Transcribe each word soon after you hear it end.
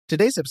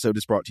Today's episode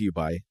is brought to you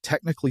by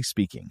Technically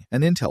Speaking,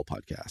 an Intel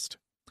podcast.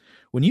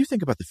 When you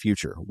think about the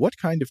future, what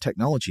kind of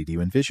technology do you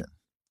envision?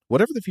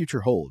 Whatever the future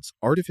holds,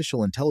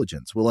 artificial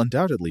intelligence will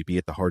undoubtedly be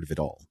at the heart of it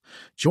all.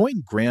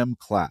 Join Graham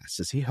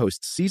Class as he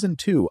hosts Season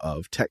 2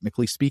 of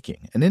Technically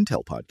Speaking, an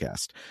Intel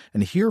podcast,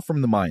 and hear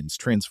from the minds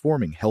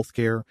transforming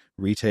healthcare,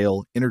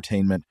 retail,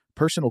 entertainment,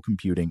 personal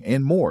computing,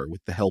 and more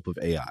with the help of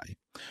AI.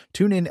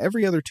 Tune in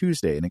every other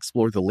Tuesday and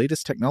explore the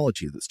latest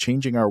technology that's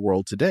changing our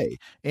world today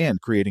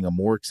and creating a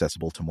more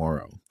accessible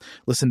tomorrow.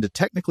 Listen to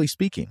Technically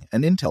Speaking,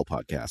 an Intel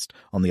podcast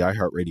on the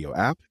iHeartRadio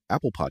app,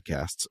 Apple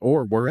Podcasts,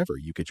 or wherever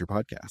you get your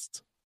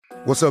podcasts.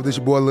 What's up, this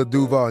your boy Lil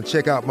Duval, and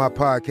check out my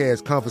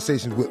podcast,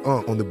 Conversations with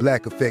Unc, on the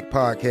Black Effect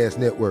Podcast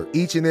Network.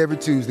 Each and every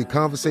Tuesday,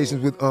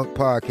 Conversations with Unc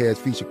podcast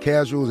feature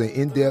casuals and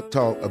in-depth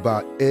talk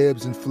about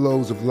ebbs and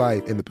flows of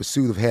life and the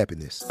pursuit of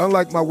happiness.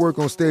 Unlike my work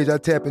on stage, I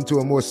tap into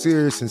a more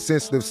serious and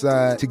sensitive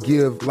side to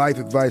give life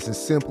advice and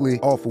simply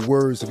offer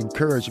words of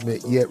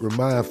encouragement, yet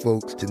remind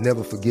folks to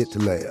never forget to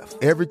laugh.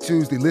 Every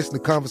Tuesday, listen to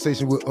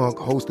Conversations with Unc,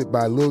 hosted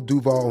by Lil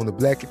Duval on the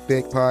Black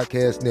Effect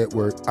Podcast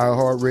Network,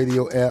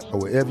 iHeartRadio app,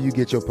 or wherever you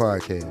get your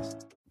podcasts.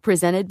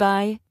 Presented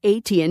by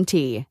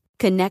AT&T.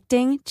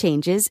 Connecting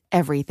changes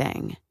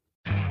everything.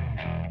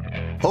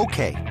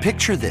 Okay,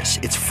 picture this.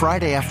 It's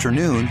Friday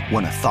afternoon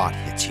when a thought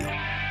hits you.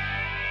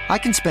 I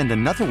can spend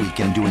another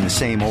weekend doing the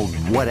same old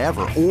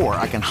whatever, or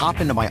I can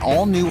hop into my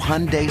all-new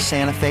Hyundai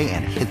Santa Fe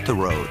and hit the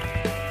road.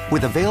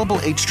 With available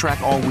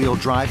H-Track all-wheel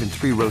drive and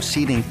 3-row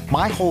seating,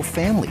 my whole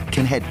family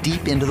can head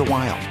deep into the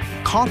wild.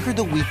 Conquer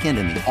the weekend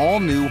in the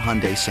all-new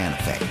Hyundai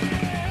Santa Fe.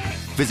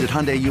 Visit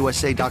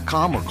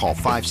HyundaiUSA.com or call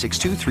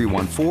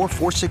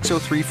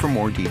 562-314-4603 for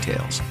more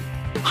details.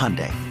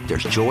 Hyundai,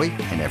 there's joy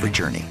in every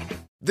journey.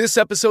 This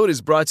episode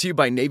is brought to you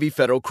by Navy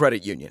Federal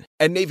Credit Union.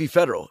 At Navy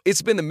Federal,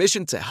 it's been the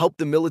mission to help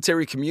the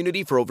military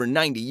community for over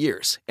 90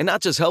 years. And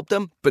not just help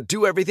them, but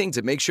do everything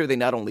to make sure they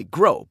not only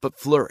grow, but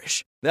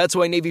flourish. That's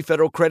why Navy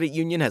Federal Credit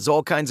Union has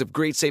all kinds of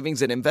great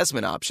savings and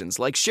investment options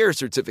like share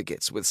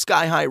certificates with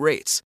sky-high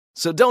rates.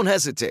 So don't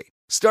hesitate.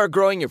 Start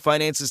growing your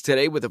finances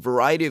today with a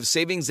variety of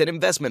savings and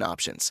investment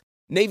options.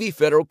 Navy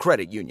Federal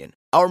Credit Union.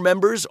 Our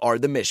members are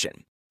the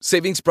mission.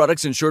 Savings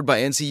products insured by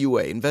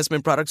NCUA.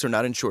 Investment products are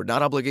not insured,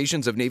 not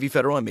obligations of Navy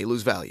Federal and may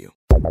lose value.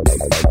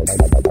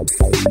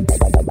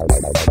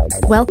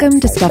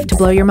 Welcome to Stuff to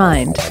Blow Your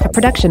Mind, a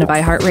production of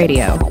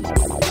iHeartRadio.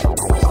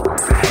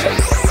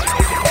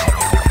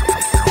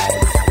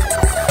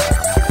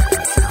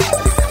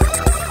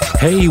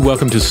 Hey,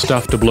 welcome to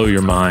Stuff to Blow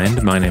Your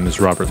Mind. My name is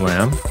Robert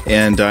Lamb.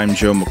 And I'm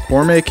Joe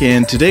McCormick,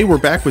 and today we're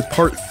back with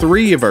part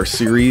 3 of our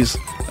series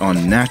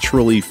on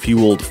naturally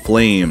fueled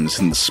flames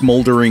and the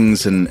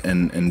smolderings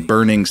and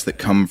burnings that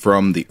come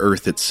from the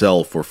earth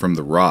itself or from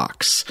the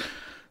rocks.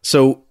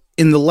 So,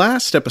 in the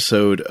last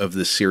episode of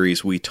this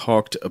series, we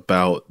talked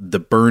about the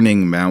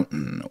Burning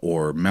Mountain,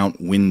 or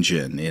Mount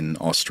Wingen in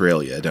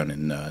Australia, down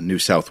in New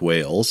South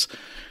Wales,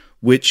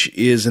 which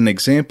is an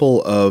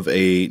example of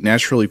a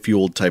naturally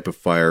fueled type of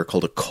fire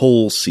called a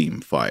coal seam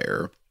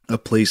fire, a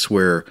place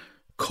where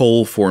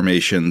coal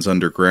formations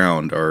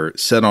underground are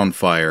set on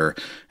fire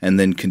and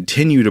then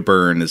continue to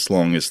burn as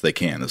long as they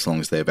can, as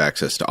long as they have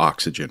access to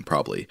oxygen,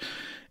 probably.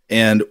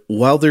 And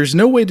while there's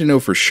no way to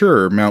know for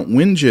sure, Mount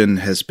Wingen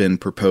has been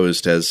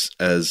proposed as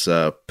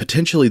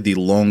potentially the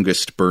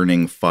longest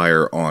burning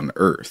fire on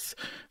Earth.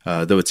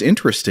 Though it's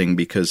interesting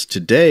because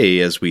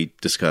today, as we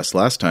discussed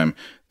last time,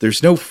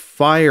 there's no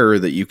fire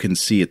that you can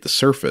see at the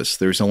surface.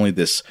 There's only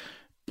this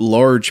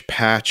large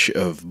patch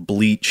of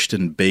bleached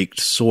and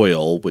baked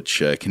soil,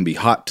 which can be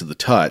hot to the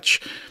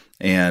touch,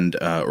 and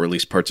or at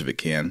least parts of it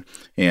can.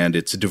 And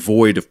it's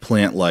devoid of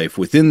plant life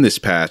within this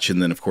patch.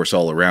 And then, of course,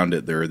 all around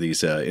it, there are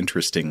these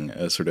interesting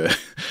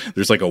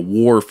there's like a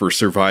war for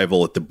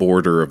survival at the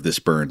border of this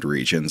burned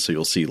region. So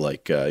you'll see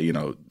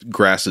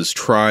grasses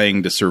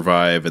trying to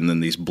survive, and then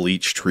these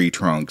bleached tree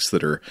trunks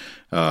that are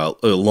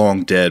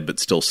long dead but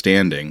still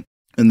standing.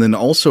 And then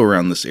also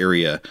around this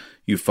area,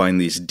 you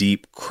find these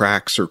deep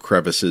cracks or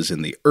crevices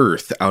in the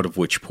earth out of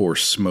which pour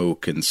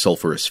smoke and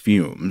sulfurous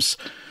fumes.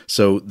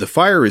 So the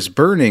fire is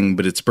burning,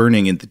 but it's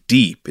burning in the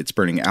deep. It's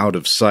burning out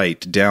of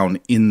sight, down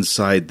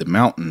inside the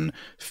mountain,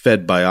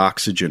 fed by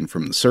oxygen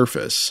from the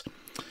surface.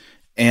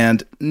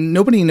 And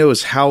nobody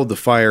knows how the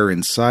fire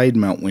inside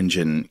Mount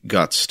Wingen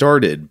got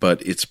started,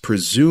 but it's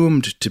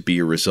presumed to be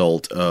a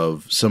result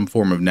of some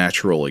form of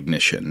natural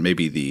ignition.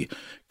 Maybe the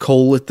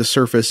coal at the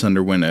surface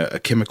underwent a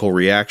chemical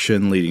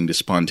reaction leading to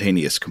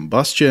spontaneous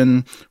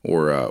combustion,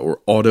 or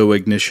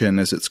auto-ignition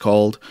as it's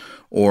called.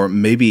 Or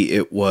maybe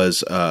it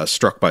was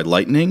struck by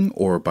lightning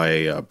or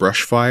by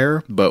brush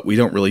fire, but we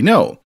don't really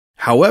know.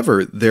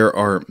 However, there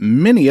are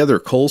many other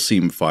coal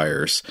seam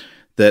fires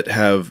that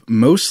have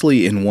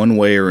mostly in one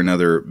way or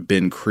another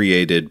been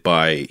created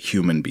by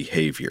human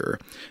behavior.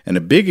 And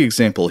a big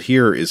example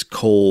here is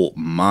coal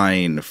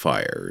mine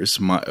fires.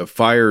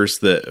 Fires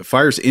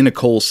in a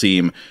coal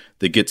seam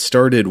that get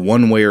started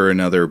one way or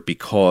another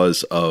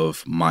because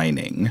of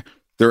mining.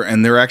 There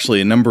are actually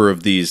a number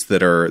of these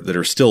that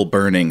are still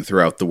burning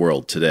throughout the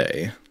world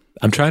today.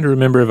 I'm trying to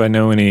remember if I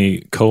know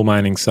any coal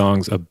mining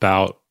songs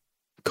about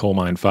coal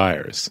mine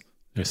fires.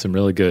 There's some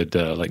really good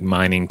like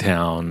mining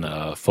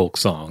town folk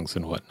songs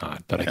and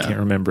whatnot, but I can't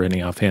remember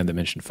any offhand that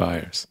mention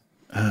fires.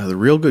 The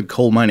real good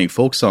coal mining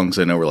folk songs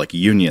I know were like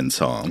Union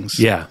songs.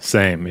 Yeah,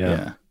 same.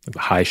 Yeah. The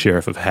High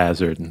Sheriff of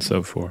Hazard and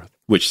so forth.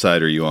 Which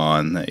side are you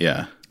on?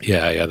 Yeah.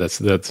 Yeah, that's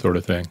that sort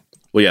of thing.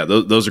 Well, yeah,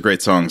 those are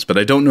great songs, but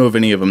I don't know of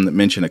any of them that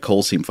mention a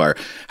coal seam fire.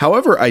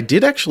 However, I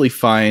did actually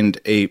find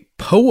a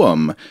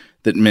poem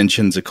that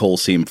mentions a coal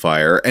seam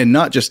fire, and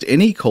not just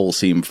any coal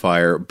seam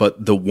fire,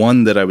 but the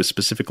one that I was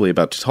specifically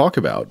about to talk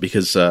about,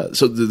 because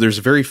there's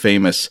a very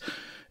famous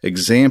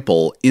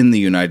example in the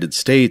United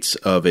States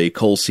of a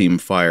coal seam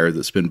fire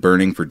that's been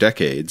burning for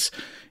decades,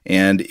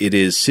 and it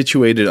is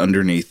situated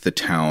underneath the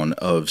town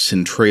of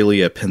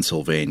Centralia,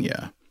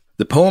 Pennsylvania.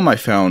 The poem I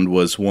found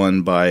was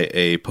one by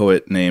a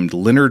poet named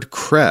Leonard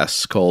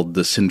Kress called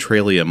The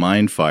Centralia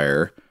Mine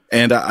Fire,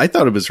 and I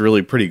thought it was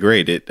really pretty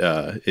great.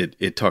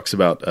 It talks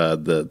about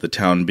the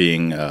town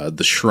being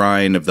the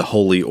shrine of the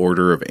Holy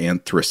Order of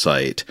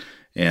Anthracite,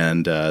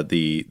 and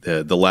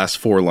the last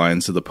four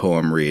lines of the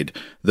poem read,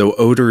 "Though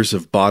odors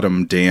of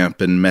bottom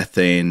damp and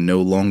methane no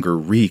longer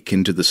reek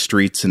into the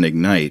streets and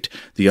ignite,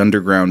 the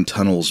underground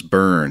tunnels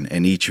burn,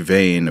 and each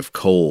vein of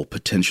coal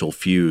potential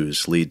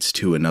fuse leads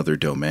to another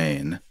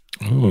domain."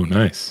 Oh,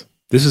 nice.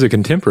 This is a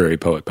contemporary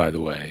poet, by the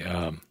way.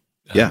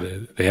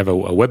 They have a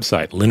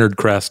website,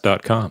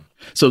 leonardkress.com.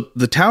 So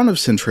the town of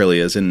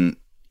Centralia is in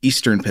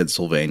eastern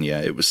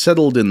Pennsylvania. It was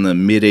settled in the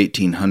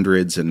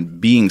mid-1800s, and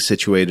being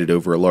situated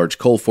over a large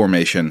coal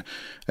formation,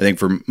 I think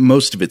for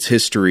most of its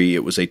history,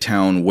 it was a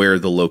town where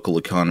the local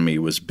economy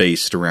was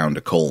based around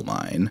a coal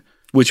mine,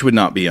 which would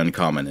not be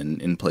uncommon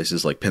in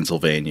places like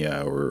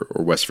Pennsylvania or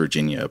West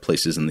Virginia,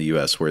 places in the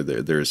U.S. where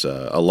there's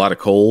a lot of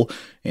coal,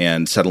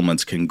 and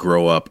settlements can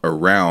grow up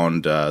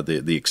around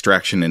the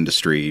extraction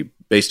industry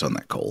based on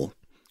that coal.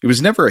 It was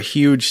never a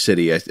huge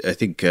city. I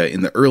think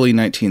in the early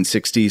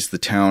 1960s, the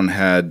town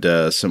had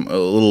a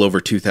little over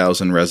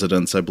 2,000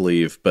 residents, I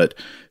believe. But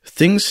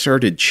things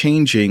started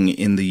changing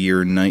in the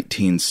year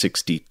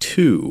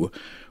 1962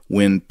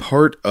 when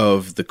part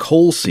of the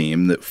coal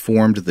seam that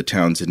formed the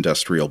town's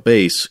industrial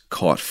base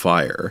caught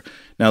fire.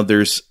 Now,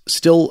 there's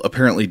still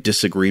apparently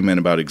disagreement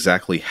about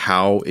exactly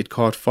how it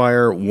caught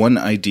fire. One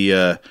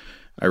idea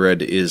I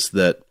read is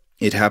that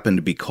it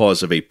happened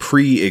because of a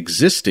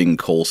pre-existing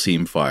coal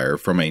seam fire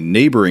from a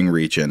neighboring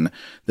region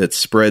that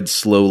spread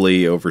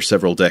slowly over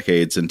several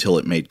decades until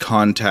it made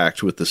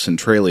contact with the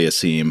Centralia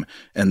seam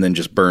and then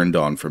just burned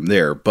on from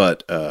there.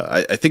 But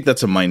I think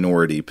that's a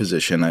minority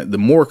position. The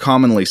more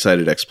commonly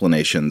cited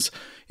explanations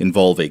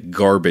involve a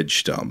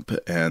garbage dump.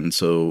 And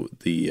so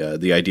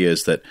the idea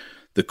is that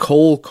the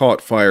coal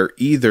caught fire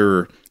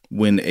either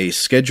when a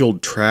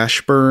scheduled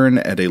trash burn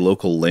at a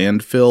local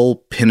landfill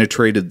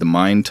penetrated the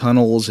mine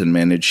tunnels and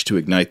managed to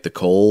ignite the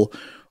coal,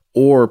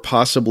 or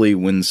possibly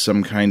when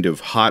some kind of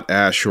hot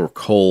ash or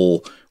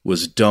coal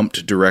was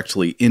dumped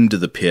directly into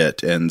the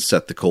pit and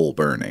set the coal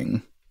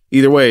burning.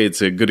 Either way,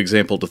 it's a good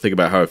example to think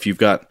about how if you've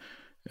got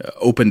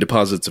open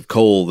deposits of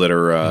coal that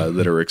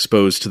are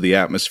exposed to the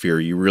atmosphere,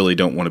 you really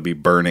don't want to be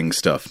burning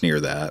stuff near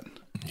that.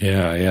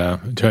 Yeah.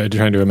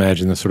 Trying to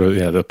imagine the sort of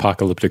the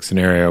apocalyptic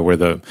scenario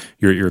where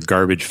your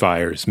garbage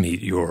fires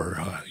meet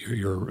your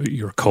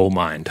coal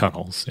mine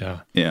tunnels.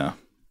 Yeah.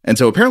 And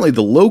so apparently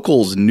the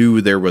locals knew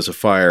there was a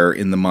fire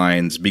in the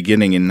mines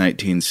beginning in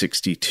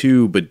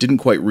 1962, but didn't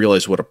quite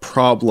realize what a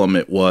problem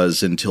it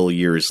was until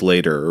years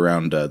later,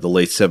 around the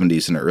late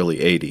 70s and early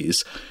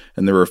 80s.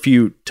 And there were a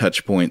few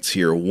touch points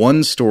here.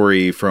 One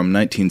story from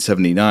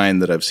 1979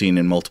 that I've seen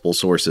in multiple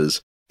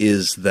sources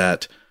is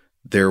that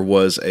there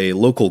was a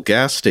local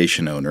gas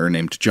station owner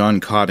named John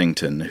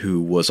Coddington,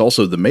 who was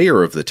also the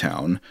mayor of the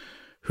town,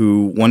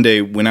 who one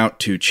day went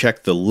out to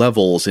check the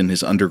levels in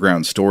his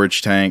underground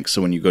storage tank.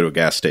 So when you go to a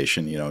gas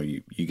station,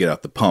 you get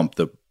out the pump,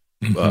 the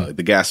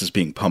gas is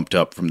being pumped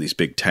up from these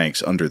big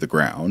tanks under the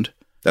ground.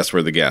 That's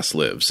where the gas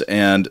lives.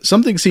 And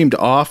something seemed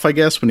off, I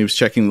guess, when he was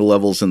checking the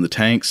levels in the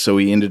tanks. So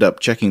he ended up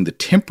checking the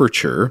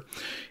temperature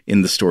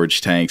in the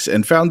storage tanks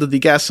and found that the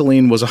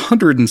gasoline was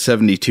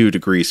 172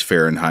 degrees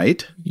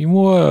Fahrenheit.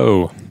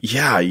 Whoa.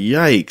 Yeah,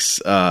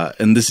 yikes.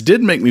 And this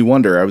did make me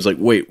wonder. I was like,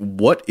 wait,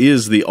 what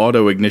is the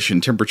auto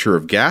ignition temperature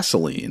of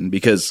gasoline?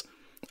 Because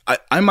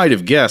I might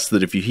have guessed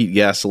that if you heat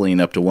gasoline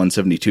up to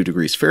 172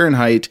 degrees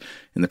Fahrenheit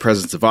in the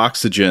presence of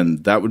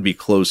oxygen, that would be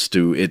close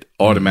to it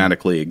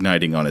automatically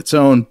igniting on its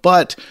own.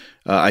 But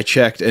I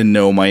checked, and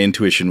no, my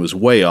intuition was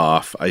way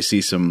off. I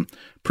see some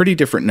pretty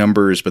different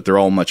numbers, but they're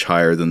all much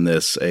higher than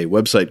this. A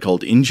website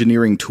called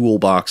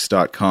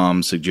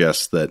engineeringtoolbox.com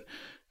suggests that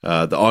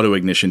the auto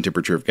ignition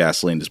temperature of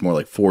gasoline is more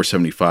like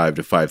 475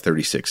 to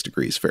 536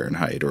 degrees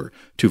Fahrenheit, or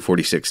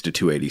 246 to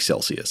 280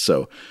 Celsius.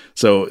 So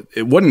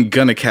it wasn't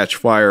going to catch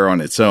fire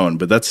on its own,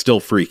 but that's still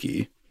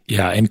freaky.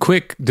 Yeah, and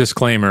quick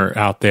disclaimer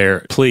out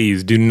there,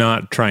 please do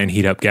not try and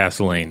heat up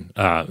gasoline.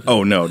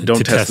 Oh, no,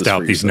 don't test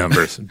out these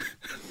numbers.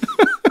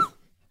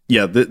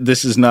 Yeah,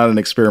 this is not an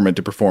experiment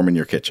to perform in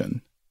your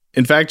kitchen.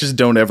 In fact, just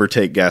don't ever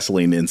take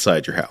gasoline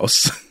inside your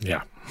house.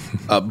 Yeah.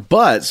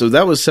 So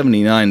that was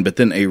 79, but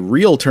then a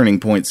real turning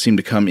point seemed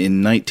to come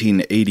in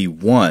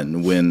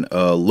 1981 when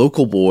a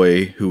local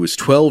boy who was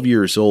 12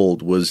 years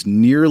old was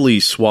nearly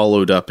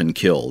swallowed up and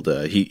killed.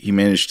 He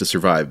managed to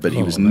survive, but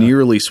he was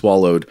nearly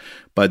swallowed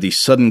by the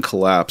sudden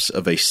collapse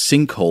of a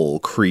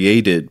sinkhole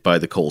created by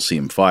the coal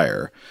seam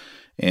fire.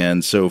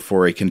 And so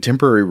for a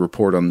contemporary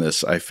report on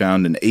this, I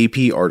found an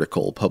AP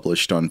article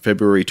published on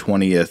February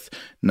 20th,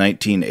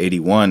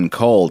 1981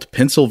 called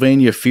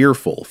Pennsylvania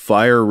Fearful,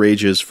 Fire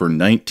Rages for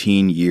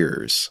 19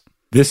 Years.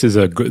 It's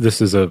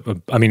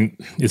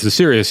a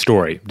serious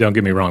story, don't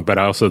get me wrong, but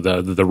also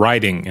the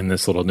writing in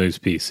this little news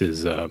piece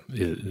is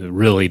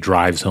really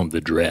drives home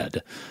the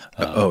dread.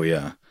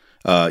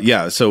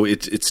 So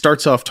it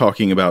starts off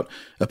talking about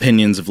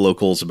opinions of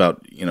locals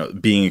about,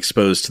 being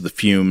exposed to the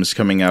fumes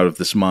coming out of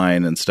this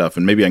mine and stuff.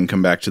 And maybe I can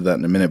come back to that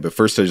in a minute. But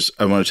first,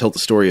 I want to tell the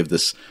story of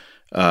this,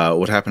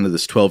 what happened to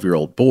this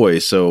 12-year-old boy.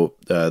 So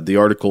the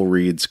article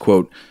reads,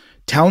 quote,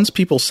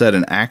 "Townspeople said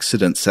an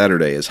accident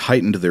Saturday has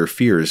heightened their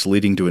fears,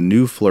 leading to a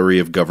new flurry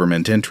of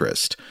government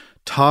interest.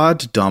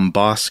 Todd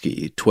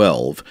Domboski,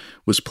 12,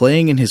 was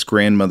playing in his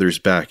grandmother's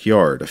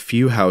backyard, a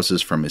few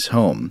houses from his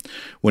home.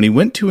 When he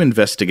went to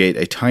investigate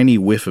a tiny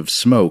whiff of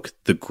smoke,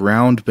 the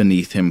ground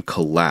beneath him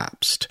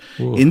collapsed.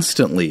 Ooh.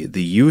 Instantly,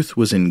 the youth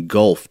was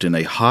engulfed in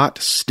a hot,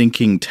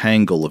 stinking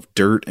tangle of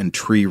dirt and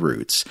tree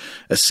roots,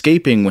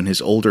 escaping when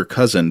his older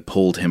cousin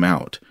pulled him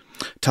out.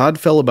 Todd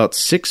fell about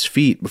 6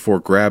 feet before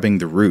grabbing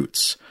the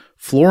roots.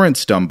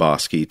 Florence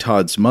Domboski,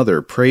 Todd's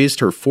mother, praised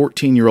her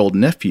 14-year-old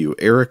nephew,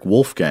 Eric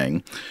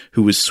Wolfgang,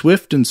 who was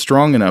swift and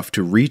strong enough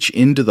to reach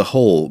into the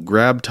hole,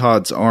 grab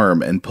Todd's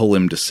arm, and pull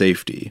him to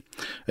safety.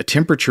 A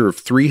temperature of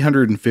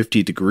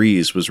 350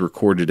 degrees was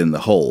recorded in the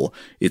hole.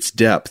 Its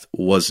depth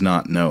was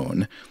not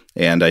known.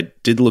 And I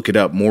did look it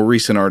up. More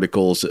recent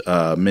articles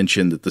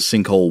mentioned that the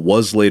sinkhole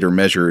was later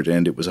measured,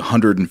 and it was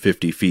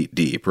 150 feet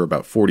deep, or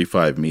about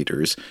 45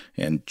 meters,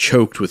 and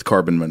choked with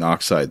carbon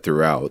monoxide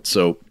throughout.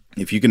 So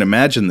if you can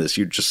imagine this,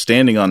 you're just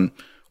standing on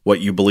what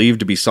you believe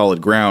to be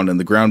solid ground, and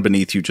the ground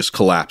beneath you just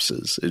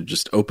collapses. It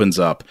just opens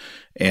up,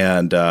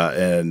 and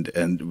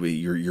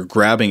you're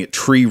grabbing at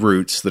tree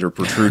roots that are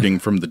protruding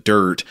from the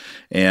dirt,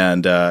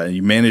 and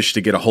you manage to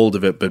get a hold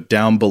of it, but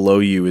down below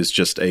you is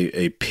just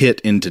a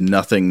pit into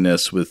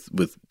nothingness with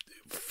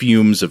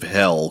fumes of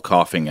hell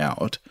coughing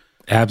out.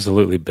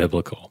 Absolutely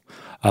biblical.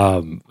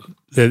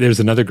 There's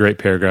another great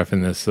paragraph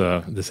in this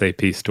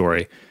AP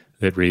story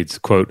that reads,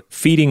 quote,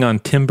 "Feeding on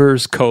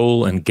timbers,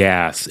 coal, and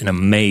gas in a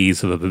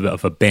maze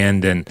of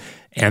abandoned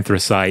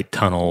anthracite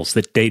tunnels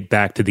that date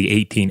back to the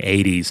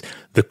 1880s,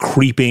 the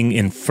creeping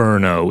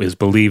inferno is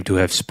believed to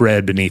have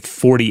spread beneath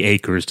 40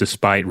 acres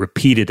despite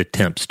repeated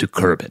attempts to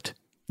curb it."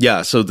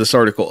 Yeah, so this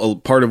article,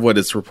 part of what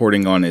it's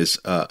reporting on is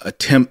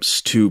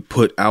attempts to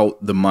put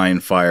out the mine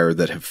fire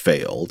that have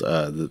failed.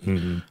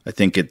 I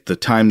think at the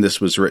time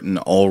this was written,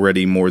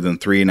 already more than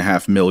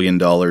 $3.5 million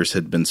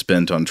had been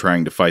spent on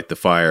trying to fight the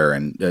fire,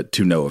 and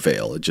to no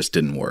avail. It just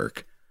didn't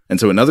work. And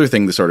so another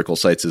thing this article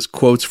cites is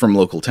quotes from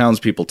local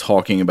townspeople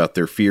talking about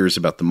their fears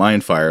about the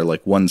mine fire.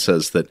 Like one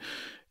says that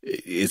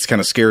it's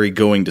kind of scary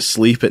going to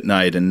sleep at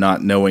night and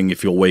not knowing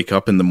if you'll wake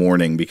up in the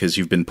morning because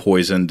you've been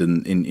poisoned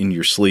in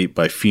your sleep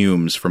by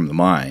fumes from the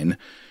mine.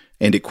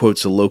 And it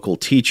quotes a local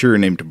teacher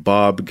named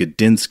Bob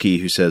Godinsky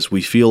who says,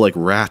 "We feel like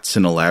rats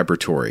in a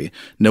laboratory.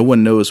 No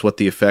one knows what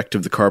the effect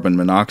of the carbon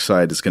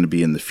monoxide is going to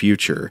be in the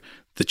future.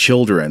 The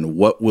children,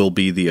 what will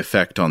be the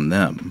effect on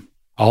them?"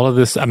 All of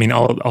this,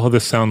 all of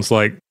this sounds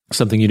like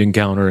something you'd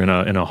encounter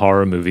in a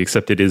horror movie,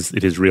 except it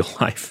is real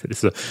life. It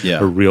is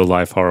a real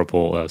life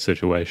horrible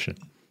situation.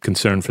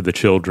 Concern for the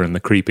children, the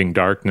creeping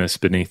darkness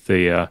beneath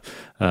the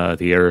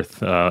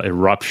earth,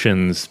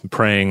 eruptions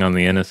preying on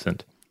the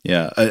innocent.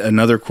 Yeah,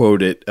 another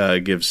quote it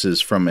gives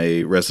is from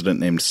a resident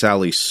named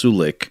Sally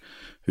Sulik,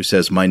 who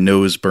says, "My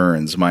nose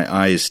burns, my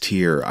eyes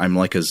tear, I'm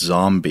like a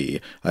zombie.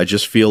 I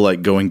just feel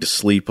like going to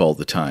sleep all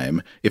the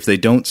time. If they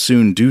don't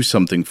soon do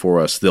something for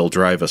us, they'll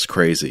drive us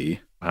crazy."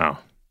 Wow.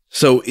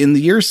 So in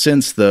the years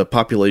since, the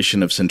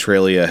population of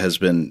Centralia has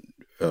been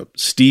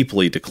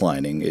steeply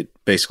declining. It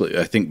basically,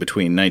 I think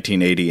between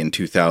 1980 and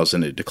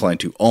 2000, it declined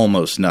to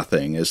almost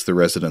nothing as the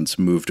residents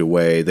moved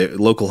away. The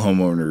local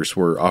homeowners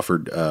were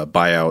offered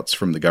buyouts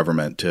from the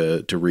government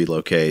to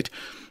relocate.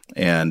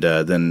 And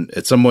then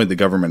at some point, the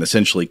government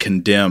essentially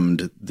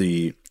condemned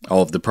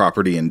all of the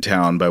property in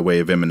town by way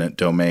of eminent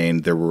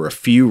domain. There were a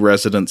few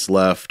residents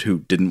left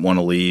who didn't want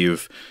to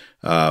leave.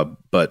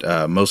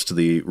 But most of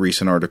the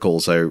recent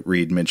articles I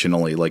read mention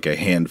only like a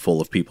handful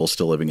of people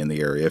still living in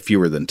the area,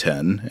 fewer than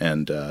 10,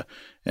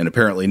 and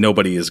apparently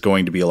nobody is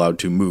going to be allowed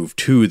to move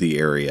to the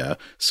area.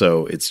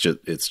 So it's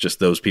just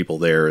those people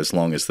there as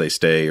long as they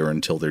stay or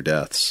until their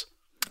deaths.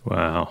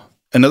 Wow.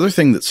 Another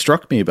thing that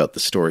struck me about the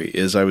story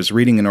is I was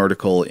reading an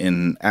article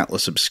in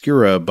Atlas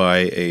Obscura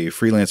by a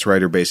freelance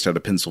writer based out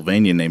of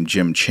Pennsylvania named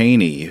Jim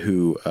Chaney,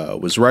 who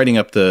was writing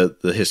up the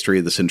history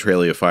of the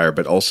Centralia fire,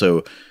 but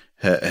also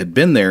had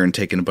been there and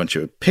taken a bunch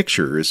of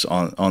pictures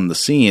on the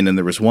scene. And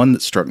there was one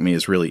that struck me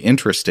as really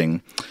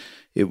interesting.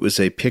 It was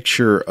a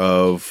picture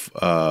of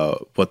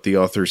what the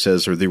author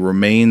says are the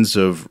remains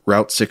of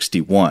Route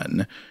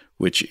 61,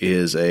 which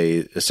is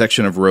a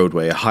section of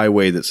roadway, a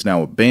highway that's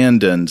now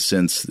abandoned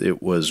since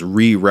it was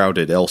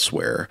rerouted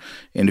elsewhere.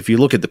 And if you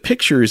look at the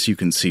pictures, you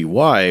can see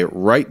why.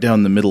 Right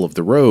down the middle of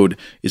the road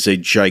is a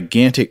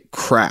gigantic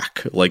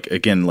crack, like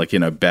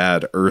in a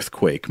bad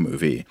earthquake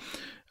movie.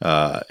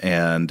 So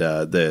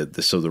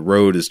the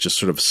road is just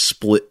sort of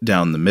split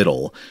down the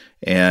middle.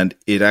 And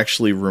it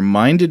actually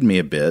reminded me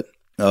a bit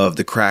of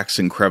the cracks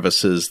and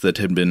crevices that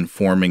had been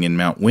forming in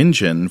Mount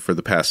Wengen for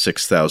the past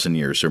 6,000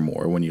 years or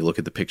more when you look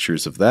at the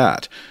pictures of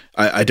that.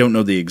 I don't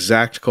know the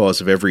exact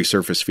cause of every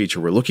surface feature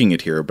we're looking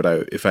at here,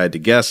 but if I had to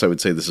guess, I would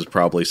say this is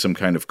probably some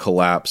kind of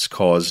collapse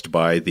caused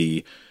by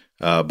the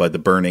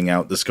burning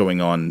out that's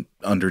going on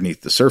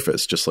underneath the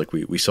surface, just like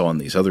we saw in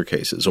these other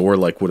cases, or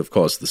like would have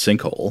caused the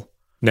sinkhole.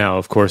 Now,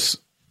 of course,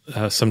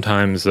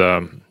 sometimes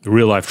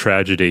real-life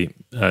tragedy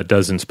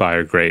does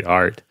inspire great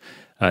art.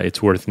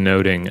 It's worth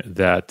noting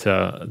that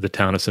the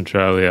town of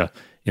Centralia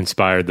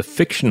inspired the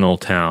fictional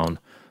town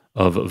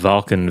of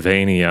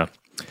Valkenvania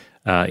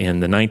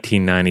in the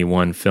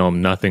 1991 film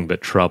Nothing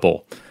But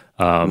Trouble.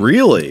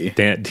 Really?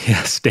 Dan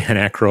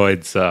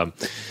Aykroyd's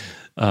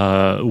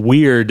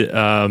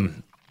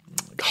weird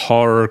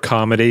horror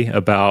comedy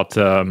about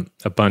a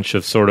bunch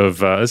of sort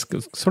of, I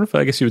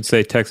guess you would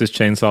say, Texas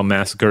Chainsaw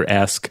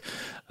Massacre-esque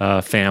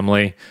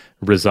family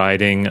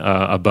residing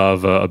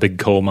above a big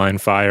coal mine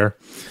fire.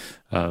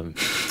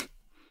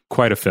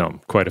 Quite a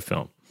film.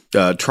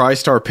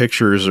 TriStar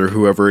Pictures or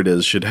whoever it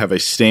is should have a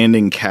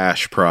standing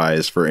cash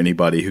prize for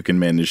anybody who can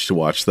manage to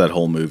watch that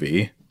whole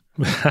movie.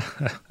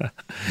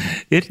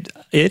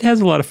 It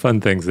has a lot of fun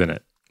things in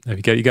it.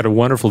 You got a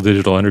wonderful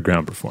Digital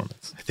Underground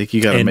performance. I think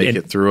you got to make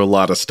it through a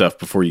lot of stuff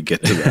before you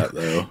get to that,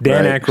 though.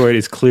 Dan Aykroyd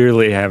is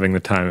clearly having the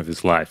time of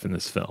his life in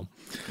this film.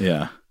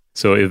 Yeah.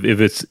 So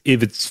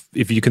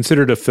if you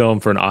consider it a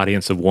film for an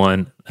audience of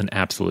one, an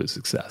absolute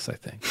success, I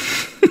think.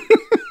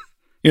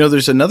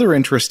 There's another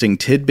interesting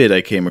tidbit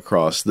I came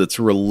across that's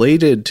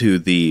related to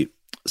the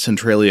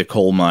Centralia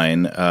coal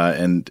mine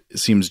and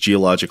seems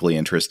geologically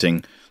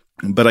interesting,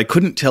 but I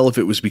couldn't tell if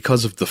it was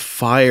because of the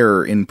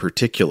fire in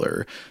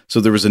particular.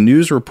 So there was a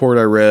news report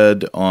I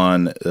read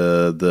on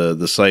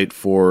the site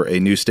for a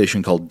news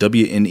station called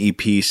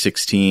WNEP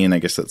 16. I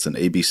guess that's an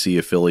ABC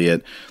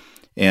affiliate.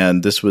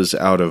 And this was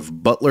out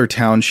of Butler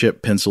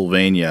Township,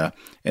 Pennsylvania.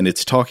 And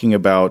it's talking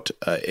about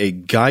a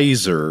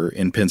geyser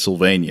in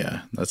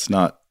Pennsylvania. That's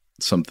not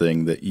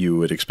something that you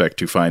would expect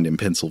to find in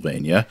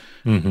Pennsylvania.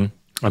 Mm-hmm.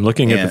 I'm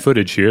looking at the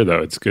footage here,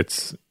 though. It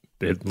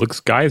looks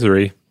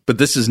geysery. But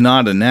this is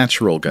not a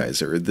natural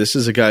geyser. This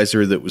is a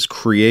geyser that was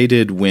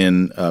created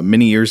when,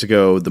 many years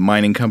ago, the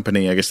mining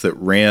company, I guess, that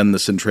ran the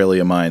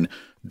Centralia mine,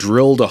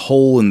 drilled a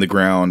hole in the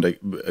ground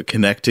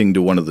connecting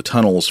to one of the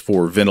tunnels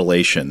for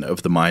ventilation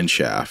of the mine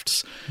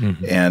shafts.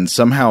 Mm-hmm. And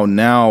somehow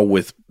now,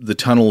 with the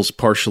tunnels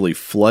partially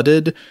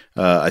flooded,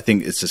 I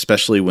think it's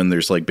especially when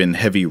there's been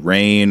heavy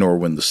rain or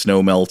when the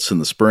snow melts in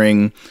the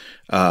spring,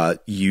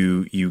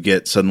 you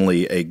get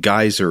suddenly a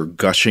geyser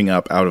gushing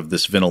up out of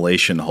this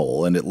ventilation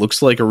hole, and it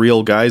looks like a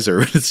real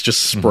geyser. It's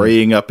just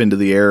spraying up into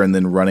the air and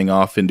then running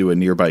off into a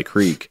nearby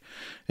creek.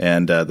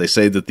 And they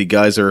say that the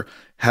geyser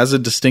has a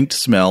distinct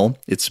smell.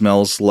 It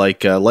smells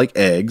like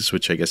eggs,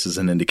 which I guess is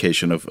an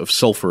indication of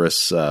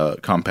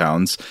sulfurous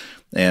compounds.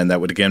 And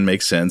that would again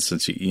make sense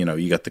since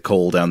you got the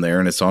coal down there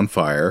and it's on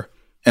fire.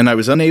 And I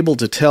was unable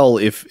to tell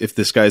if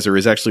this geyser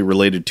is actually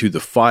related to the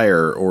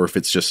fire or if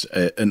it's just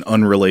an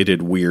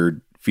unrelated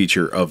weird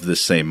feature of this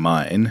same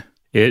mine.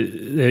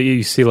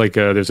 You see,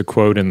 there's a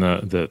quote in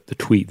the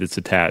tweet that's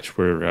attached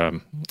where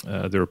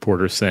the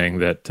reporter is saying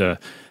that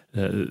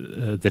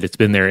it's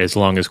been there as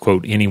long as,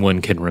 quote,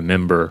 anyone can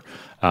remember.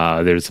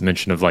 There's a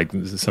mention of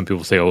some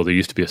people say, oh, there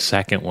used to be a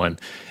second one.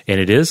 And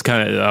it is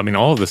kind of,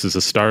 all of this is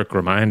a stark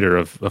reminder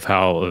of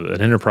how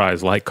an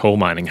enterprise like coal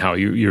mining, how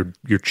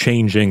you're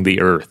changing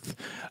the earth.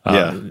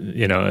 At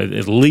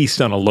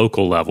least on a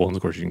local level. And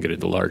of course you can get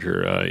into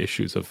larger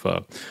issues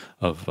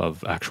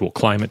of actual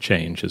climate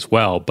change as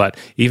well. But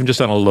even just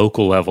on a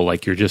local level,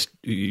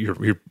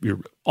 you're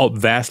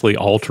vastly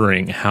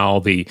altering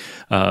how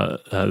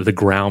the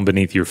ground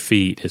beneath your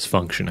feet is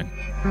functioning.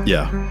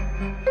 Yeah.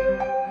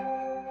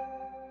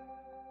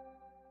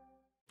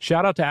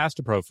 Shout out to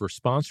Astepro for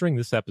sponsoring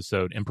this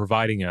episode and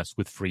providing us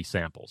with free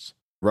samples.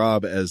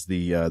 Rob, as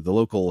the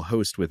local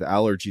host with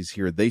allergies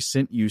here, they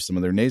sent you some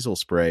of their nasal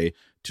spray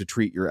to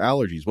treat your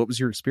allergies. What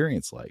was your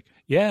experience like?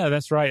 Yeah,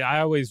 that's right.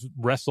 I always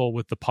wrestle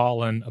with the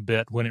pollen a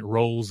bit when it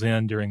rolls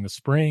in during the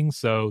spring,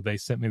 so they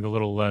sent me the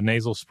little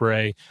nasal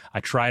spray. I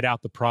tried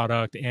out the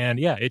product, and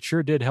yeah, it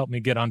sure did help me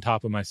get on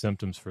top of my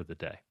symptoms for the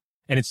day.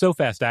 And it's so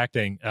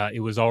fast-acting,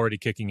 it was already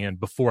kicking in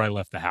before I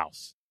left the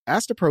house.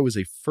 Astepro is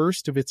a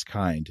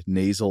first-of-its-kind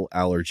nasal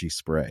allergy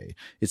spray.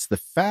 It's the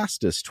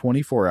fastest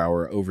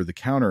 24-hour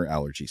over-the-counter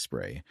allergy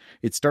spray.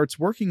 It starts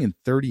working in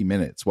 30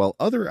 minutes, while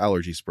other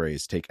allergy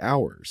sprays take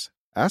hours.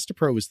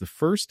 Astepro is the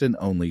first and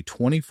only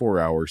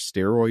 24-hour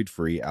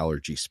steroid-free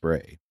allergy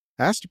spray.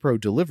 Astepro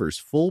delivers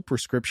full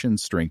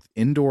prescription-strength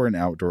indoor and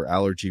outdoor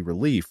allergy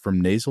relief from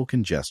nasal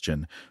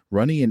congestion,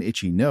 runny and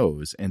itchy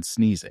nose, and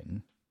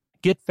sneezing.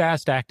 Get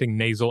fast-acting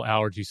nasal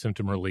allergy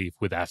symptom relief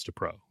with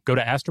Astepro. Go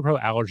to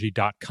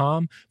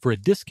asteproallergy.com for a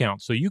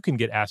discount so you can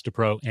get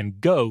Astepro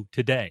and go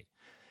today.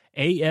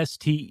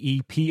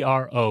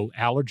 ASTEPRO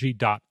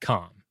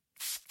allergy.com.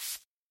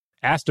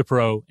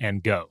 Astepro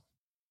and go.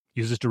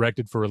 Use as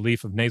directed for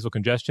relief of nasal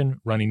congestion,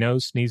 runny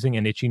nose, sneezing,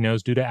 and itchy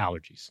nose due to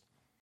allergies.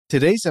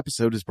 Today's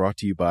episode is brought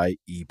to you by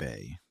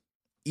eBay.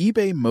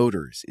 eBay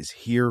Motors is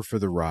here for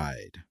the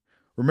ride.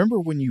 Remember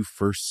when you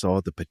first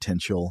saw the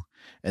potential?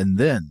 And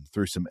then,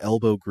 through some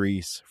elbow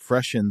grease,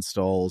 fresh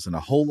installs, and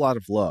a whole lot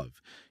of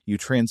love, you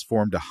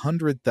transformed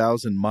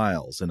 100,000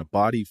 miles and a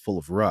body full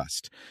of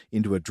rust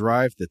into a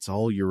drive that's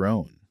all your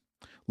own.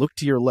 Look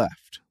to your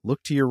left.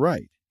 Look to your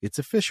right. It's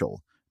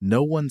official.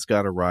 No one's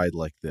got a ride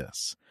like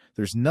this.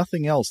 There's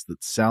nothing else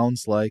that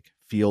sounds like,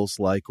 feels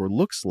like, or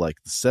looks like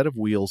the set of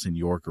wheels in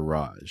your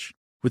garage.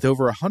 With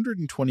over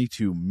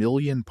 122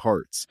 million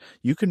parts,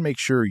 you can make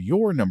sure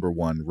your number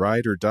one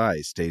ride or die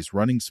stays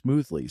running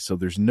smoothly so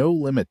there's no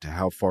limit to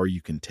how far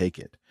you can take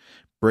it.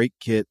 Brake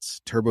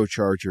kits,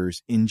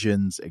 turbochargers,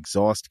 engines,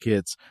 exhaust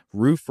kits,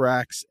 roof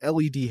racks,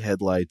 LED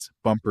headlights,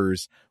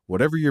 bumpers,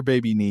 whatever your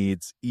baby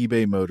needs,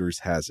 eBay Motors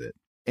has it.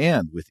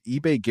 And with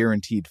eBay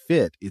Guaranteed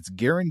Fit, it's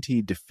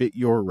guaranteed to fit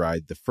your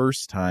ride the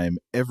first time,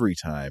 every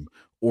time,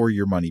 or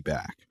your money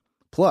back.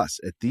 Plus,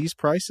 at these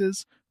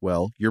prices,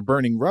 well, you're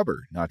burning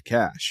rubber, not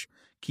cash.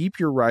 Keep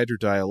your ride or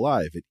die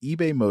alive at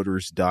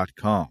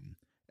ebaymotors.com.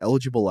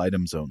 Eligible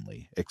items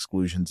only.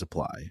 Exclusions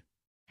apply.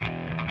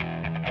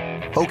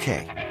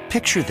 Okay,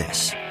 picture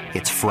this.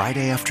 It's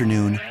Friday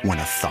afternoon when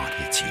a thought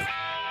hits you.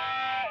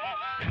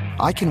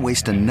 I can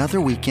waste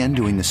another weekend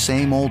doing the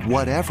same old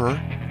whatever,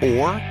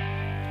 or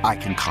I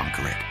can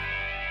conquer it.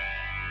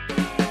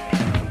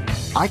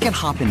 I can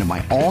hop into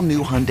my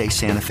all-new Hyundai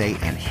Santa Fe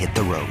and hit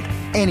the road.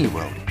 Any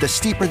road. The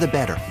steeper, the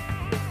better.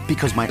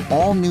 Because my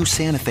all-new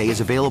Santa Fe is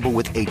available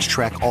with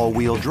H-Track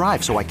all-wheel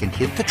drive, so I can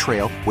hit the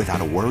trail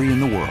without a worry in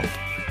the world.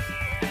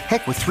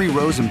 Heck, with 3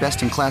 rows and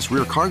best-in-class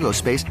rear cargo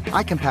space,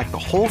 I can pack the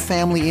whole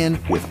family in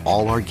with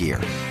all our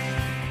gear.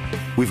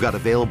 We've got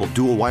available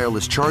dual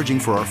wireless charging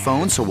for our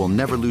phones, so we'll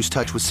never lose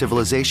touch with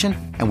civilization,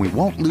 and we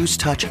won't lose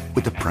touch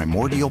with the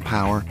primordial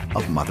power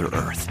of Mother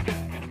Earth.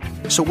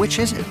 So which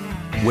is it?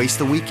 Waste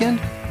the weekend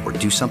or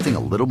do something a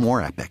little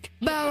more epic?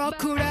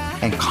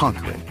 And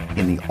conquer it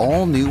in the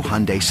all-new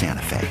Hyundai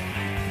Santa Fe.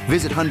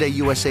 Visit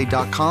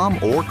HyundaiUSA.com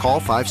or call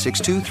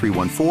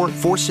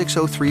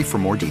 562-314-4603 for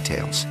more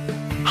details.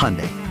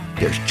 Hyundai,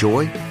 there's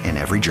joy in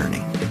every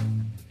journey.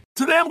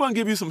 Today I'm going to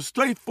give you some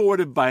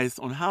straightforward advice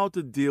on how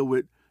to deal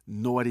with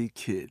naughty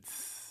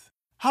kids.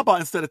 How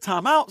about instead of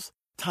timeouts,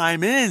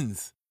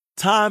 time-ins?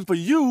 Time for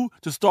you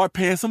to start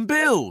paying some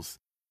bills.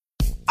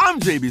 I'm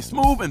JB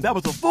Smoove, and that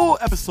was a full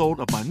episode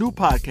of my new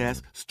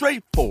podcast,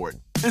 Straightforward,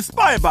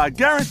 inspired by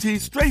guaranteed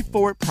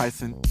straightforward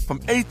pricing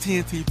from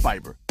AT&T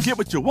Fiber. Get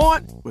what you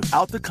want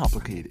without the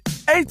complicated.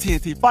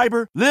 AT&T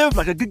Fiber, live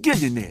like a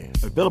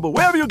gigillionaire. Available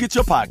wherever you get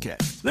your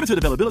podcast. Limited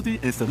availability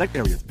in select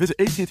areas. Visit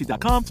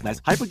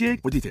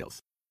AT&T.com/hypergig for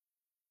details.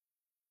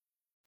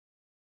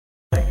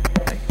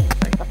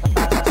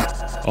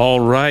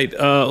 All right,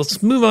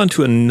 let's move on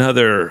to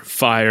another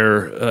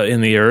fire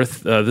in the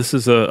earth. This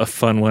is a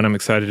fun one. I'm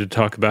excited to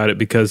talk about it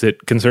because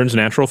it concerns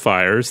natural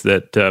fires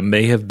that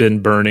may have been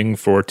burning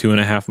for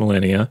 2.5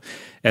 millennia,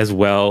 as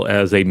well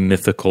as a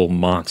mythical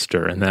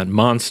monster. And that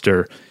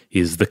monster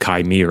is the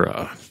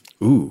Chimera.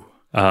 Ooh.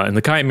 And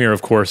the Chimera,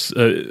 of course,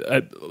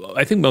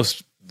 I think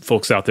most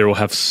folks out there will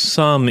have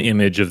some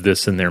image of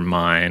this in their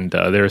mind.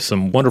 There are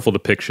some wonderful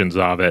depictions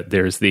of it.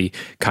 There's the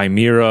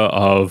Chimera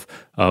of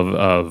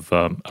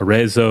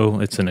Arezzo.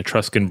 It's an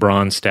Etruscan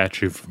bronze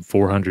statue from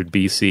 400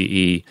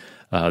 BCE.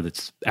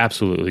 That's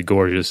absolutely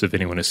gorgeous. If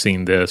anyone has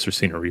seen this or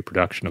seen a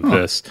reproduction of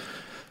this,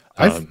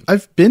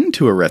 I've been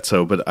to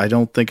Arezzo, but I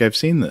don't think I've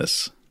seen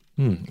this.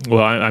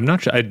 Well, I'm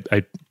not sure.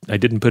 I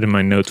didn't put in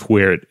my notes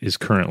where it is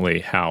currently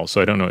housed,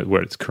 so I don't know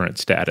where its current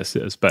status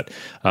is. But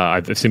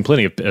I've seen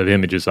plenty of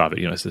images of it.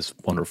 You know, it's this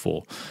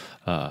wonderful,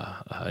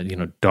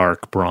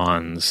 dark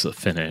bronze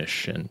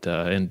finish,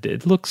 and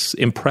it looks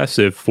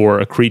impressive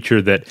for a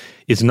creature that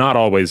is not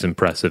always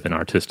impressive in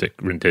artistic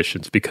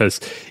renditions,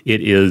 because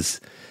it is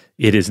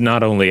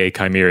not only a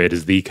chimera; it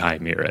is the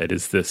chimera. It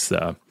is this.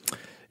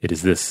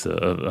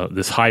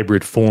 This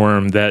hybrid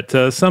form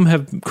that some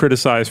have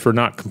criticized for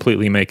not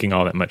completely making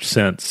all that much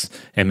sense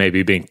and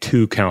maybe being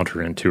too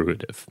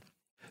counterintuitive.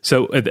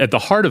 So at the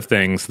heart of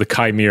things, the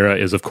Chimera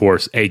is, of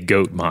course, a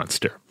goat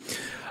monster.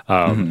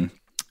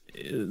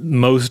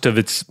 Most of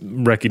its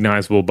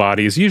recognizable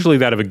body is usually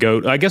that of a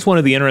goat. I guess one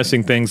of the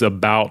interesting things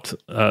about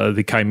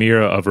the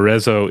Chimera of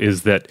Arezzo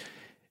is that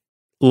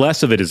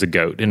less of it is a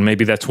goat, and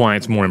maybe that's why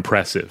it's more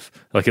impressive.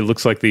 Like, it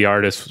looks like the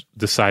artist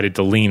decided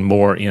to lean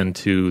more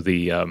into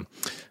the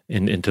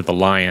into the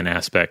lion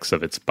aspects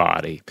of its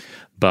body.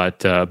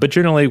 But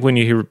generally, when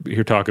you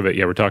hear talk of it,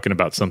 we're talking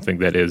about something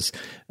that is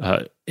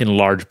in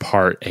large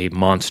part a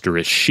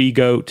monstrous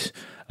she-goat.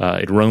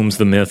 It roams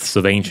the myths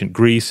of ancient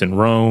Greece and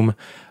Rome,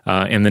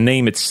 and the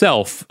name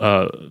itself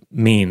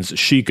means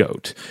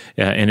she-goat.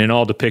 And in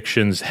all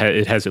depictions,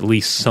 it has at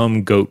least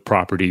some goat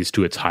properties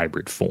to its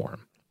hybrid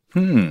form.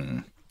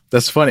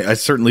 That's funny. I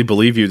certainly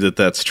believe you that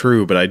that's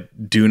true, but I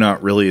do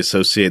not really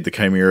associate the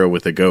chimera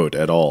with a goat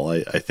at all.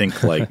 I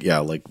think like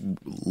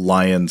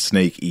lion,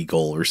 snake,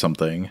 eagle or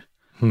something.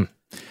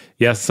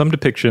 Yeah, some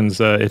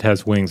depictions it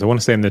has wings. I want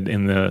to say in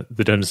the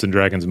Dungeons and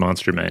Dragons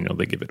Monster Manual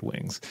they give it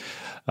wings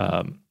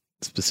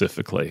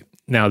specifically.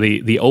 Now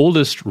the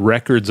oldest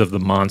records of the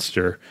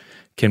monster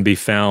can be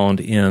found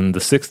in the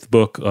 6th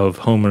book of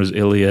Homer's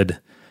Iliad.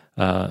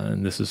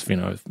 And this is,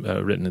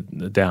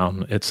 written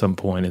down at some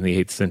point in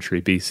the 8th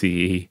century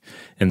BCE.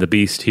 And the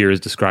beast here is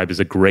described as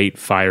a great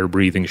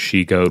fire-breathing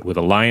she-goat with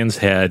a lion's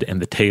head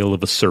and the tail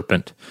of a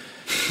serpent.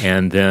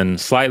 And then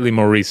slightly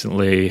more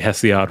recently,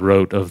 Hesiod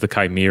wrote of the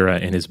chimera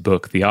in his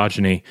book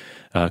Theogony,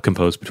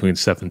 composed between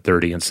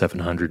 730 and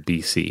 700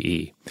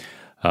 BCE.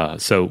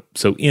 So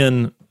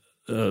in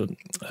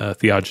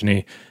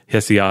Theogony,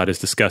 Hesiod is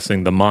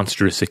discussing the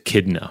monstrous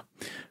echidna.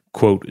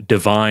 Quote,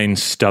 divine,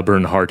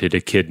 stubborn-hearted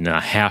echidna,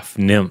 half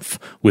nymph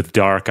with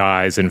dark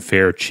eyes and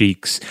fair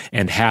cheeks,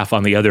 and half,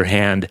 on the other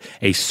hand,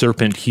 a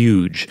serpent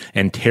huge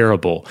and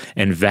terrible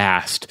and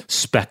vast,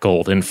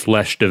 speckled and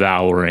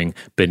flesh-devouring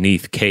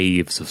beneath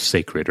caves of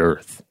sacred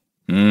earth.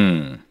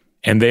 And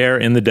there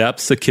in the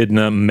depths,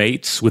 Echidna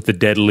mates with the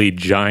deadly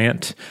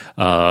giant,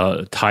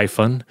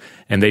 Typhon,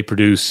 and they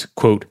produce,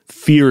 quote,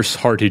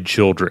 fierce-hearted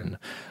children,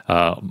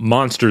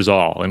 monsters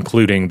all,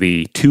 including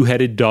the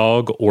two-headed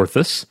dog,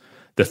 Orthus,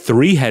 the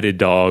three-headed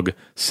dog,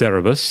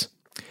 Cerberus,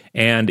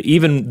 and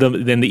even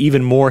the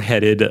even more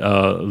headed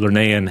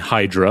Lernaean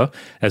Hydra,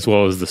 as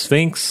well as the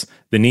Sphinx,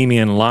 the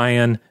Nemean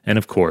lion, and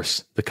of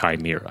course the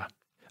chimera.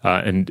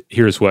 And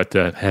here's what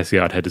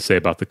Hesiod had to say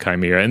about the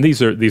chimera, and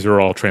these are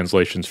all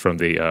translations from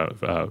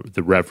the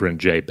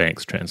Reverend J.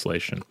 Banks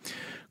translation.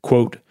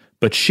 Quote,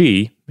 but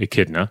she,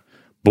 Echidna,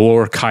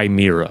 bore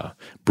chimera,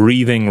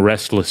 breathing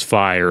restless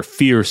fire,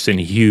 fierce and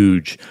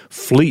huge,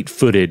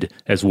 fleet-footed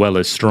as well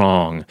as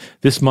strong.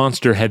 This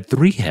monster had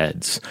 3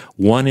 heads,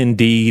 one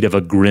indeed of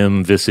a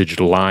grim-visaged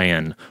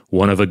lion,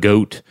 one of a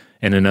goat,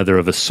 and another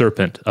of a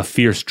serpent, a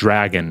fierce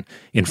dragon,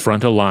 in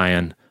front a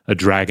lion, a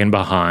dragon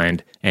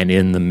behind, and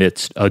in the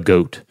midst a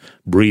goat,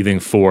 breathing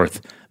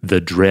forth the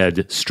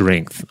dread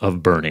strength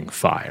of burning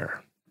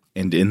fire.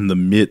 And in the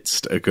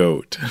midst a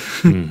goat.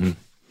 Mm-hmm.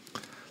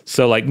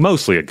 So, like,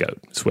 mostly a goat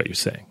is what you're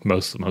saying.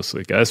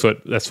 Mostly a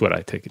goat. That's what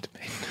I take it to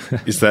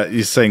mean. Is that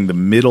you're saying the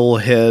middle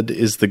head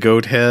is the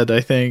goat head,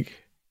 I think?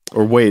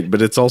 Or wait,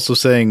 but it's also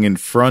saying in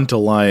front a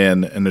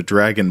lion and a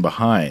dragon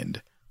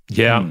behind.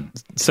 Yeah.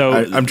 So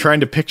I'm trying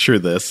to picture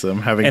this. I'm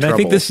having trouble. And I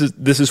think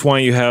this is why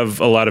you have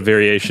a lot of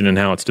variation in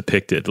how it's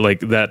depicted.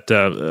 Like that,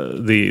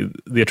 the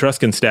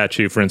Etruscan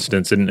statue, for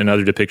instance, and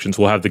other depictions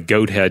will have the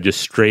goat head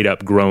just straight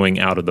up growing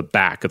out of the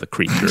back of the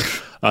creature.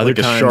 Other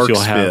like times a shark's you'll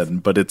have, fin,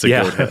 but it's a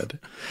goat head.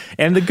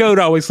 And the goat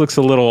always looks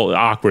a little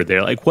awkward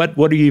there. Like, what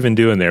are you even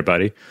doing there,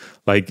 buddy?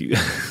 Like,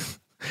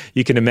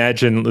 you can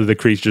imagine the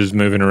creatures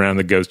moving around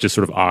the goats just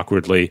sort of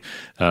awkwardly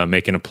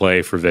making a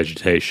play for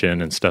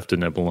vegetation and stuff to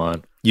nibble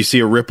on. You see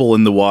a ripple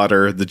in the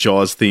water, the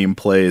Jaws theme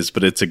plays,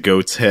 but it's a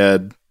goat's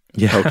head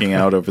poking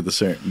out over the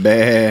surface.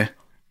 Bah.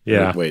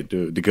 Yeah. Wait,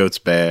 do goats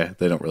bah?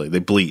 They don't really. They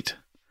bleat.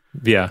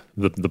 Yeah,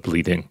 the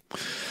bleating.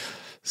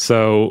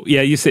 So,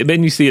 yeah, you see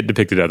it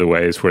depicted other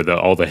ways where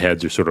all the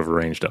heads are sort of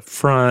arranged up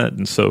front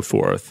and so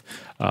forth.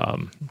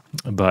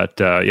 But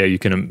you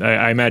can.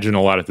 I imagine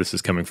a lot of this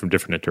is coming from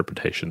different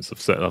interpretations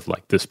of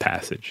like this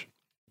passage.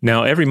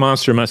 Now, every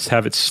monster must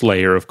have its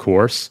slayer, of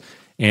course.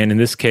 And in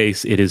this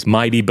case, it is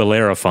mighty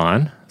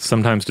Bellerophon,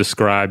 sometimes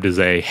described as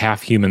a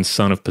half-human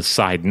son of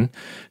Poseidon,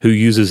 who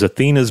uses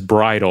Athena's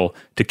bridle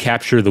to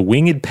capture the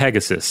winged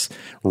Pegasus,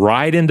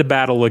 ride into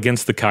battle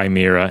against the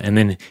chimera, and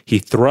then he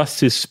thrusts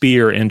his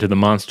spear into the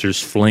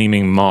monster's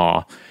flaming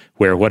maw,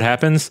 where what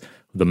happens?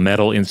 The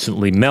metal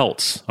instantly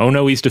melts. Oh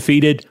no, he's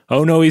defeated.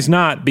 Oh no, he's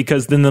not,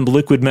 because then the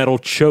liquid metal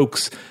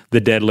chokes the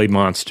deadly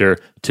monster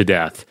to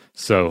death.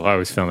 So I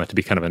always found that to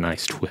be kind of a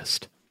nice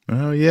twist.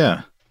 Oh,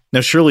 yeah. Now,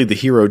 surely the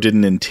hero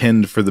didn't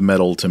intend for the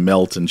metal to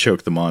melt and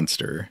choke the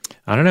monster.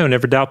 I don't know.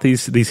 Never doubt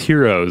these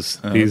heroes.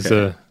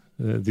 Oh,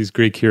 these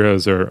Greek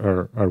heroes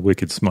are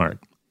wicked smart.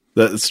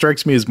 That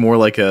strikes me as more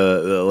like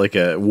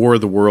a War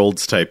of the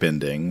Worlds type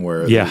ending,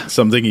 where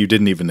something you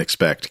didn't even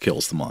expect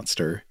kills the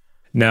monster.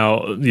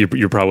 Now,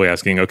 you're probably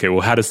asking, okay,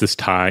 well, how does this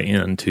tie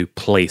into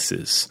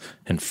places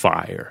and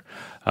fire?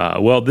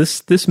 Well,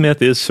 this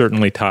myth is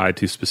certainly tied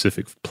to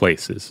specific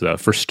places.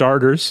 For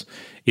starters,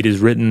 it is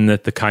written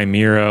that the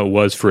chimera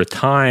was for a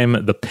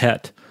time the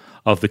pet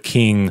of the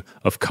king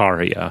of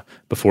Caria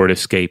before it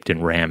escaped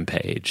and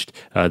rampaged.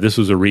 This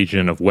was a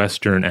region of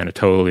western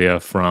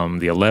Anatolia from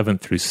the 11th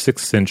through 6th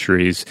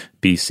centuries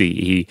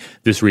BCE.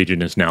 This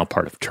region is now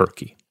part of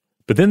Turkey.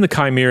 But then the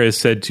chimera is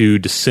said to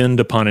descend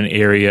upon an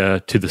area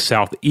to the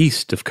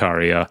southeast of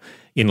Caria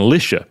in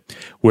Lycia,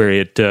 where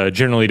it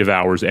generally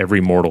devours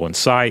every mortal in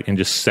sight and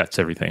just sets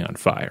everything on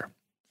fire.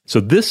 So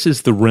this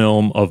is the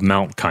realm of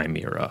Mount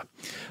Chimera.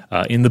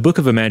 In the Book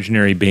of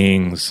Imaginary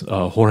Beings,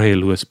 Jorge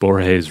Luis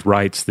Borges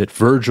writes that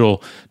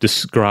Virgil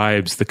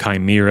describes the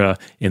Chimera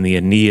in the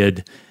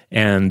Aeneid,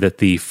 and that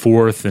the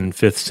 4th and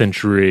 5th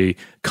century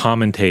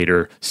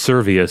commentator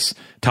Servius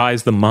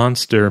ties the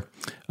monster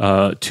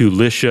to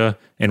Lycia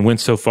and went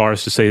so far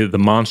as to say that the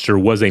monster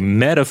was a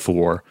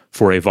metaphor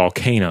for a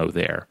volcano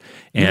there.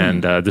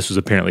 And this was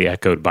apparently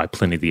echoed by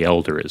Pliny the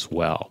Elder as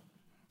well.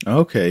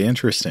 Okay,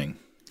 interesting.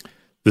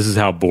 This is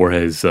how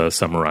Borges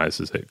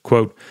summarizes it.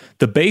 Quote,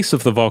 "The base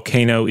of the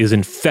volcano is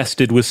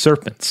infested with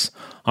serpents.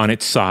 On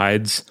its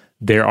sides,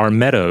 there are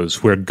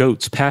meadows where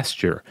goats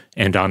pasture,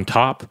 and on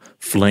top,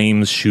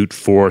 flames shoot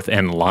forth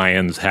and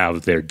lions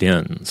have their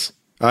dens."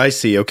 I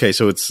see. Okay,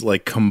 so it's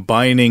like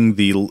combining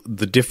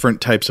the different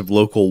types of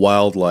local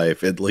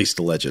wildlife, at least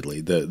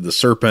allegedly. The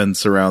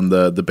serpents around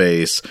the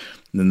base,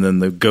 and then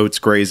the goats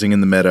grazing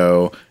in the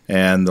meadow,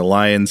 and the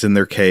lions in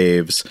their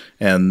caves,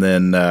 and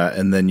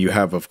then you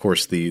have, of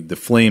course, the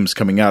flames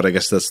coming out. I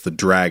guess that's the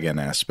dragon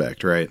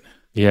aspect, right?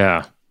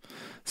 Yeah.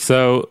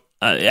 So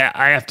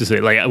I have to say,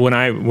 like when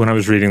I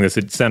was reading this,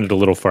 it sounded a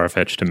little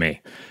far-fetched to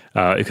me.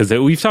 Because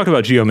we've talked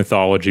about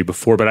geomythology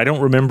before, but I don't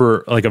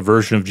remember like a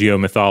version of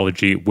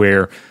geomythology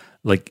where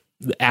like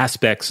the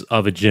aspects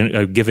of a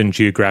given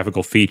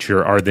geographical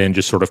feature are then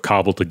just sort of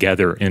cobbled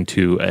together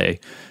into a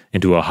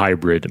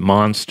hybrid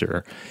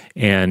monster.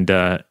 And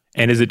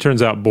as it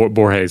turns out,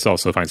 Borges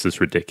also finds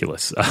this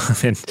ridiculous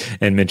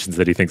and mentions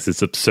that he thinks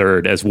it's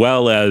absurd, as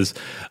well as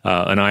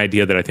an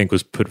idea that I think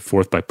was put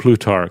forth by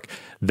Plutarch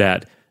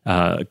that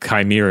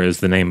Chimera is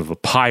the name of a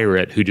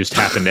pirate who just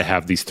happened to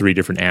have these 3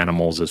 different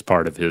animals as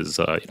part of his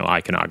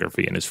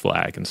iconography and his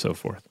flag and so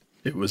forth.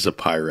 It was a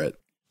pirate.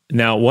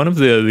 Now, one of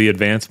the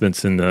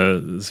advancements in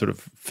the sort of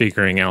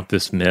figuring out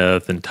this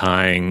myth and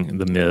tying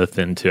the myth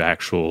into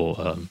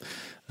actual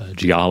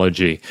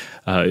geology,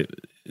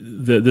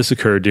 this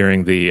occurred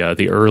during the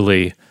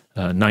early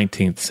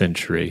 19th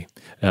century.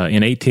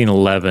 In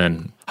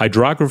 1811,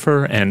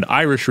 hydrographer and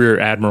Irish Rear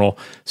Admiral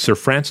Sir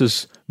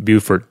Francis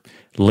Beaufort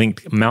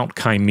linked Mount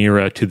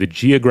Chimera to the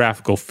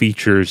geographical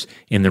features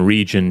in the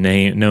region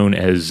known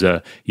as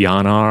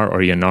Yanar or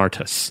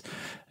Yanartus.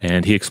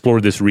 And he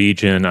explored this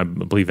region, I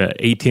believe, at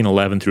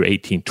 1811 through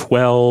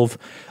 1812,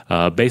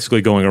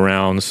 basically going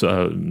around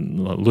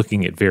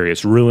looking at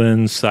various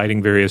ruins,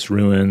 citing various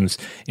ruins.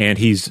 And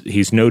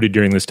he's noted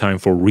during this time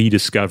for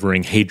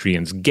rediscovering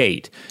Hadrian's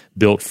Gate,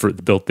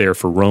 built there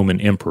for Roman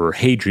Emperor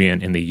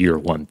Hadrian in the year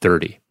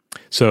 130.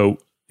 So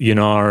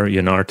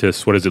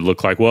Yanartus, what does it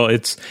look like? Well,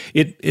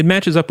 it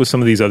matches up with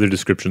some of these other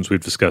descriptions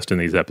we've discussed in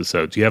these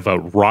episodes. You have a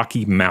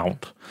rocky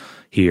mount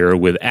here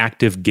with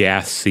active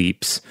gas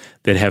seeps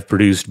that have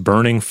produced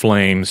burning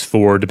flames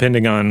for,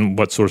 depending on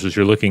what sources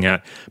you're looking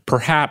at,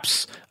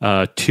 perhaps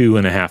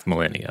 2.5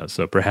 millennia,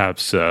 so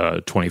perhaps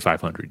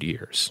 2,500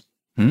 years.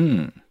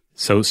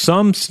 So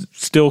some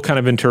still kind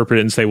of interpret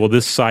it and say, well,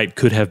 this site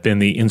could have been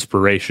the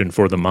inspiration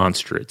for the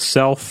monster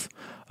itself.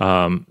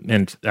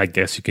 And I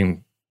guess you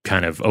can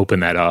kind of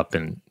open that up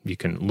and you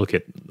can look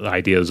at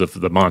ideas of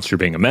the monster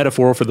being a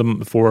metaphor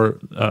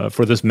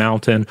for this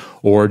mountain,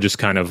 or just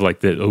kind of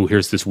like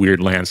here's this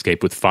weird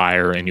landscape with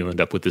fire, and you end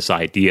up with this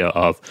idea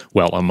of,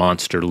 well, a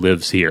monster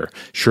lives here.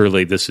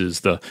 Surely this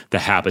is the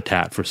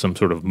habitat for some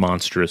sort of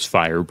monstrous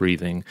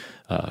fire-breathing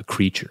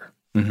creature.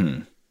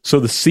 Mm-hmm. So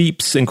the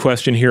seeps in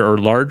question here are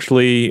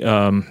largely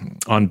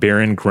on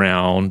barren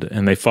ground,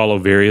 and they follow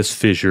various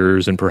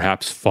fissures and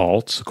perhaps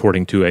faults,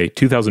 according to a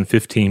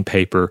 2015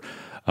 paper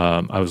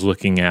I was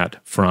looking at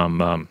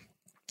from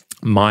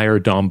Meyer,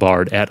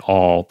 Dombard et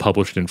al.,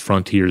 published in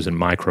Frontiers in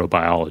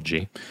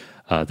Microbiology.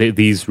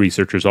 These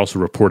researchers also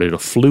reported a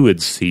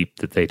fluid seep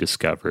that they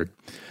discovered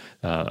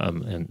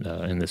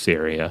in this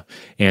area.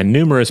 And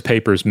numerous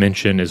papers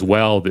mention as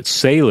well that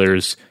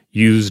sailors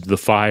used the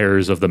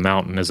fires of the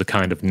mountain as a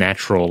kind of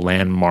natural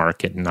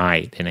landmark at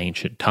night in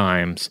ancient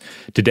times.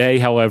 Today,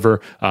 however,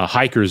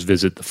 hikers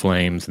visit the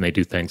flames, and they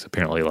do things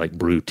apparently like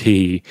brew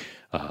tea,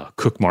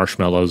 cook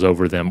marshmallows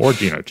over them, or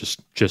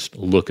just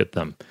look at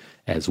them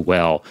as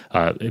well,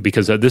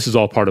 because this is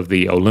all part of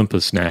the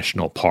Olympus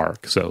National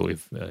Park. So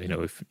if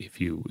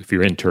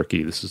you're in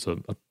Turkey, this is a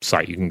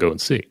site you can go and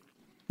see.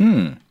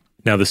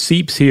 Now, the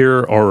seeps here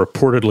are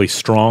reportedly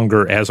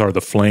stronger, as are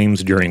the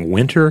flames during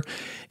winter,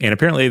 and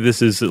apparently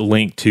this is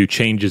linked to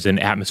changes in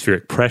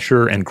atmospheric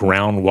pressure and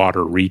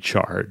groundwater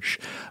recharge.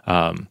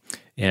 And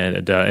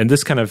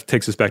this kind of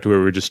takes us back to what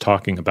we were just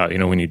talking about.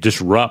 When you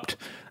disrupt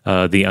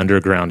the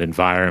underground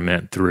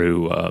environment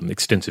through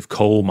extensive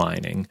coal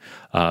mining,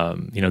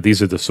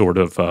 these are the sort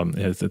of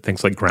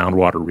things like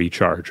groundwater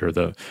recharge are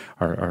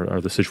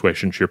the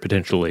situations you're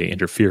potentially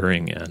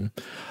interfering in.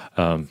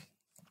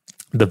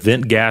 The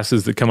vent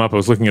gases that come up, I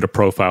was looking at a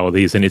profile of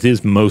these, and it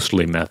is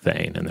mostly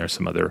methane, and there's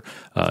some other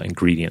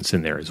ingredients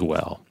in there as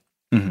well.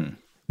 Mm-hmm.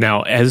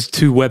 Now, as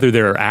to whether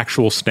there are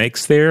actual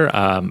snakes there,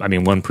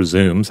 one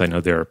presumes. I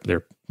know there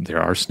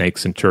are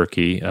snakes in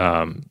Turkey.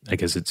 I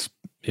guess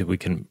we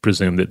can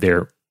presume that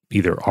they're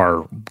either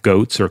are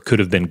goats or could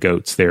have been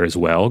goats there as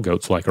well.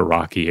 Goats like a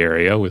rocky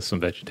area with some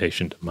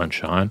vegetation to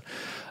munch on.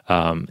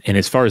 And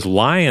as far as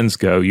lions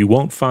go, you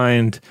won't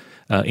find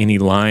any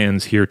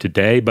lions here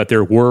today, but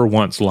there were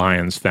once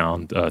lions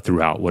found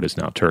throughout what is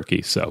now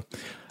Turkey. So,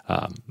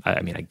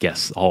 I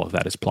guess all of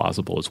that is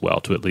plausible as well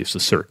to at least a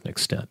certain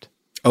extent.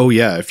 Oh,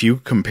 yeah. If you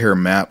compare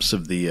maps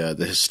of the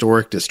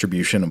historic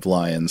distribution of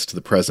lions to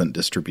the present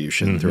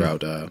distribution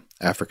throughout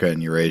Africa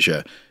and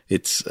Eurasia,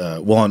 it's,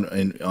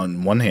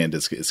 on one hand,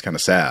 it's kind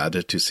of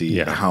sad to see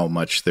how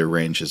much their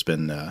range has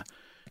been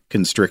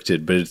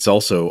constricted, but it's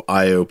also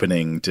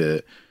eye-opening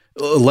to...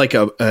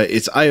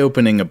 it's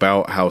eye-opening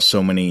about how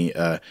so many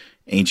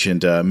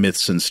ancient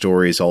myths and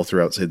stories all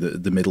throughout, say,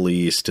 the Middle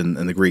East and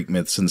the Greek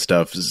myths and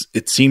stuff.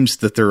 It seems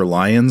that there are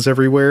lions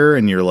everywhere,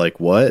 and you're like,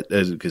 what?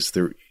 Because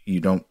you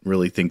don't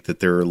really think that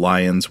there are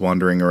lions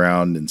wandering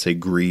around in, say,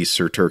 Greece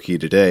or Turkey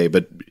today.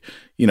 But,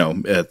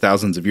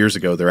 thousands of years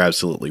ago, there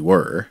absolutely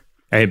were.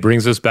 And it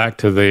brings us back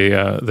to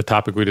the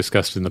topic we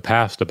discussed in the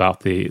past about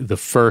the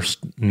first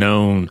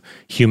known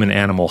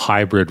human-animal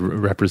hybrid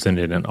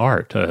represented in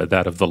art,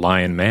 that of the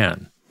lion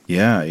man.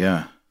 Yeah,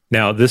 yeah.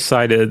 Now, this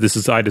side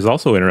is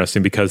also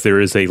interesting because there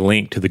is a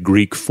link to the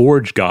Greek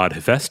forge god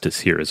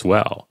Hephaestus here as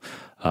well.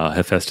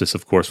 Hephaestus,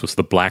 of course, was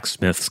the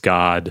blacksmith's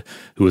god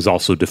who was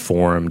also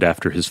deformed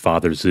after his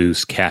father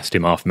Zeus cast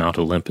him off Mount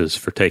Olympus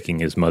for taking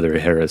his mother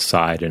Hera's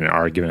side in an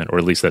argument, or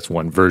at least that's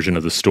one version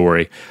of the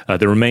story.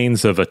 The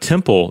remains of a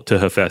temple to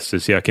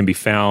Hephaestus, can be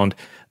found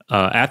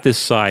at this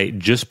site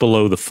just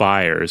below the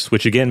fires,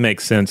 which again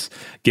makes sense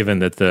given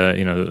that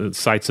the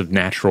sites of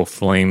natural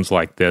flames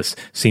like this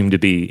seem to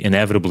be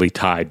inevitably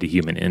tied to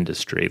human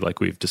industry, like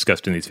we've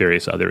discussed in these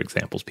various other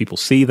examples. People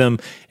see them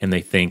and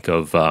they think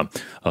of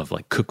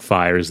like cook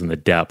fires in the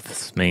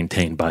depths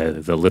maintained by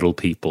the little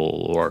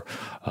people, or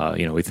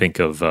we think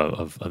of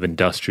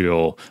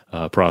industrial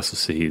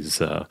processes,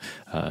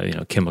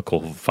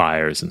 chemical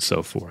fires and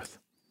so forth.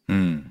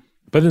 But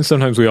then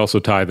sometimes we also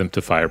tie them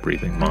to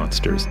fire-breathing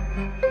monsters.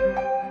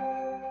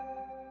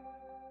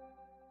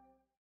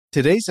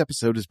 Today's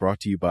episode is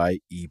brought to you by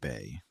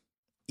eBay.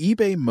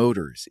 eBay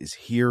Motors is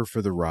here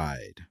for the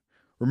ride.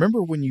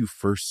 Remember when you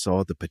first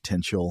saw the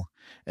potential?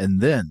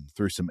 And then,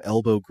 through some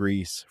elbow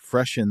grease,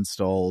 fresh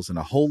installs, and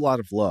a whole lot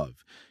of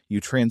love,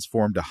 you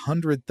transformed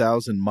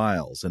 100,000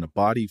 miles and a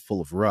body full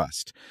of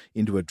rust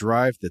into a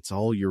drive that's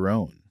all your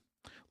own.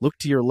 Look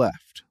to your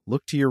left.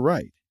 Look to your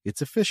right.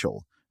 It's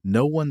official.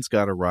 No one's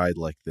got a ride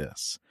like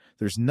this.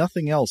 There's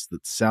nothing else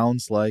that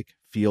sounds like,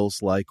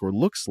 feels like, or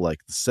looks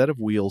like the set of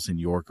wheels in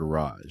your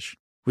garage.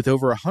 With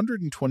over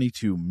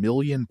 122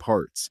 million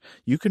parts,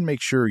 you can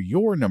make sure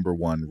your number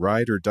one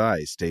ride or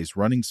die stays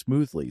running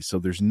smoothly, so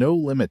there's no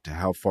limit to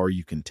how far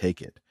you can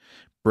take it.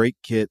 Brake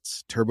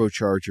kits,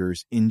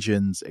 turbochargers,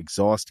 engines,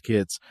 exhaust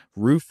kits,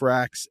 roof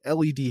racks,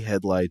 LED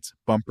headlights,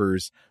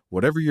 bumpers,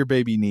 whatever your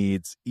baby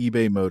needs,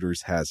 eBay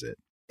Motors has it.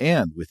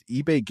 And with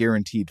eBay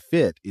Guaranteed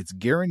Fit, it's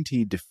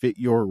guaranteed to fit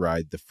your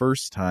ride the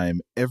first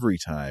time, every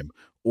time,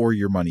 or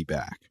your money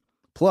back.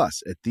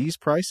 Plus, at these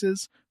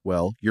prices,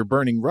 well, you're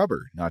burning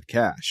rubber, not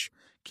cash.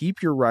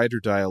 Keep your ride or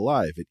die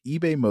alive at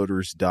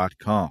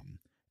ebaymotors.com.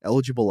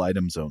 Eligible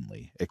items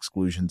only.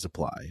 Exclusions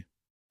apply.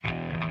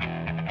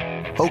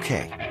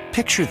 Okay,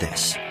 picture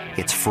this.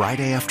 It's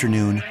Friday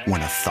afternoon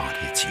when a thought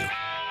hits you.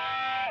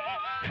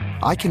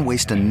 I can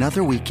waste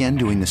another weekend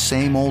doing the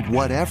same old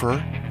whatever,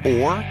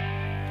 or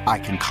I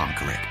can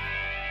conquer it.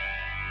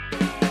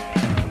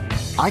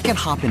 I can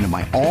hop into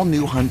my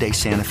all-new Hyundai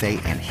Santa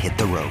Fe and hit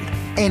the road.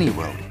 Any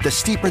road. The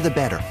steeper, the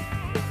better.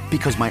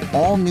 Because my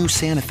all-new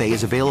Santa Fe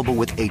is available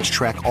with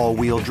H-Track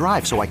all-wheel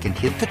drive, so I can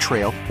hit the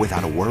trail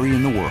without a worry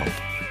in the world.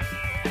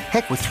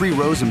 Heck, with 3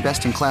 rows and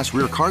best-in-class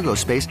rear cargo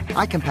space,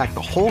 I can pack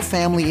the whole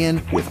family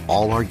in with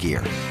all our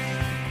gear.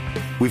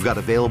 We've got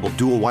available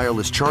dual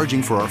wireless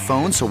charging for our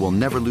phones, so we'll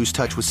never lose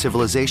touch with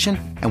civilization,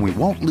 and we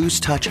won't lose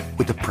touch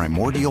with the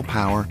primordial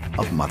power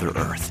of Mother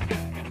Earth.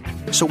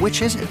 So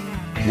which is it?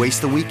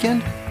 Waste the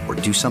weekend or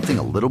do something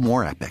a little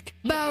more epic?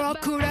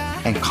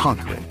 And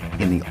conquer it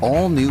in the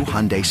all-new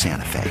Hyundai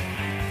Santa Fe.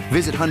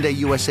 Visit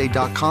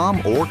HyundaiUSA.com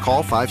or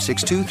call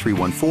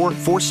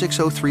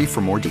 562-314-4603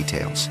 for more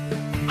details.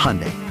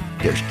 Hyundai,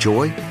 there's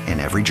joy in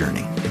every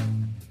journey.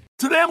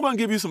 Today I'm going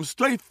to give you some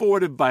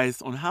straightforward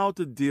advice on how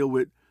to deal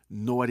with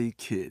naughty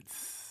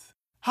kids.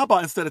 How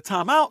about instead of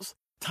timeouts,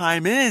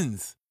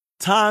 time-ins?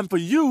 Time for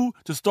you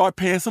to start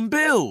paying some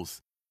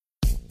bills.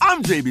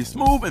 I'm JB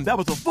Smoove, and that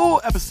was a full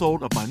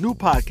episode of my new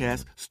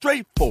podcast,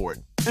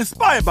 Straightforward,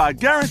 inspired by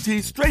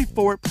guaranteed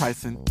straightforward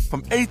pricing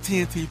from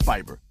AT&T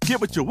Fiber.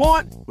 Get what you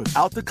want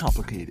without the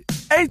complicated.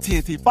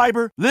 AT&T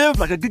Fiber, live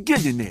like a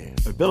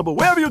gigillionaire. Available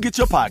wherever you get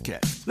your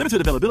podcasts.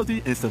 Limited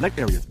availability in select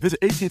areas.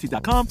 Visit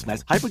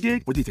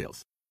AT&T.com/hypergig for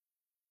details.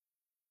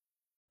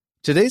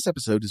 Today's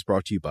episode is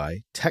brought to you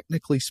by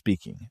Technically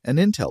Speaking, an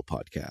Intel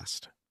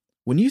podcast.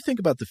 When you think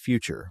about the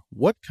future,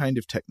 what kind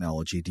of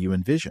technology do you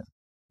envision?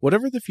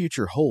 Whatever the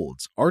future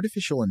holds,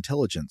 artificial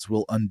intelligence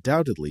will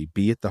undoubtedly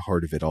be at the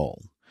heart of it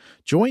all.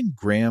 Join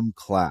Graham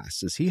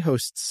Class as he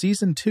hosts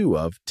Season 2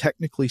 of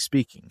Technically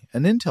Speaking,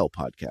 an Intel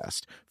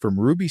podcast from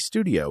Ruby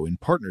Studio in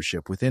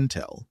partnership with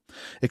Intel.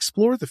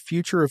 Explore the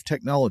future of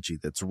technology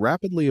that's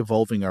rapidly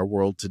evolving our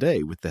world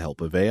today with the help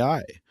of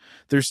AI.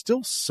 There's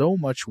still so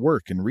much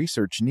work and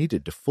research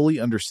needed to fully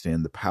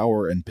understand the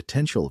power and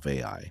potential of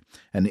AI,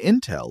 and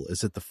Intel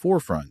is at the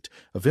forefront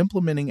of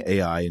implementing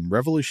AI in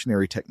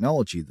revolutionary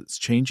technology that's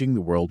changing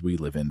the world we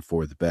live in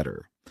for the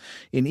better.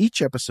 In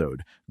each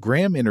episode,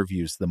 Graham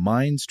interviews the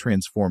minds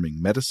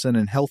transforming medicine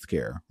and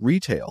healthcare,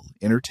 retail,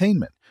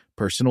 entertainment,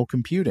 personal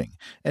computing,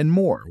 and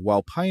more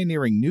while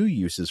pioneering new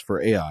uses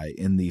for AI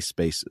in these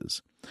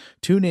spaces.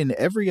 Tune in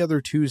every other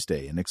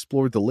Tuesday and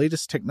explore the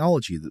latest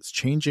technology that's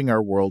changing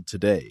our world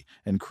today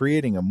and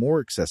creating a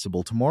more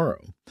accessible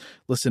tomorrow.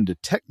 Listen to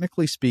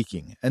Technically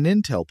Speaking, an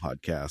Intel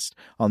podcast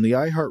on the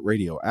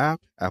iHeartRadio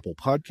app, Apple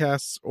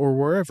Podcasts, or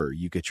wherever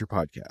you get your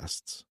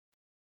podcasts.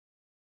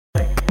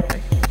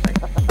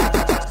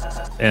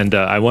 And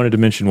I wanted to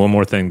mention one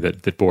more thing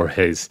that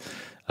Borges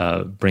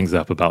brings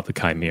up about the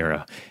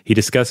chimera. He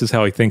discusses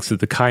how he thinks that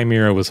the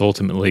chimera was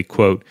ultimately,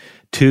 quote,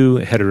 too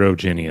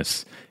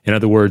heterogeneous. In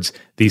other words,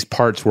 these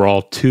parts were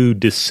all too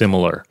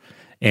dissimilar,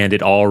 and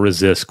it all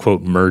resists,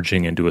 quote,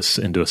 merging into a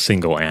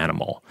single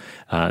animal.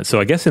 So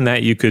I guess in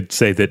that you could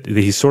say that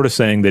he's sort of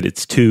saying that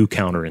it's too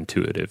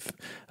counterintuitive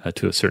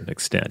to a certain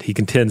extent. He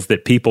contends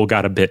that people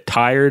got a bit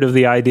tired of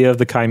the idea of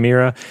the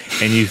chimera,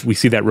 and we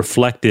see that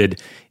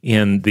reflected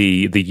in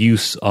the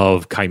use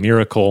of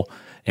chimerical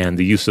and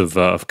the use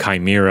of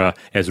chimera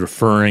as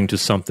referring to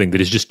something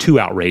that is just too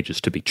outrageous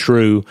to be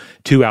true,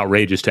 too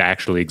outrageous to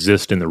actually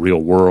exist in the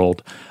real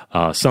world,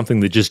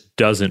 something that just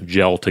doesn't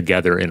gel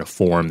together in a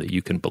form that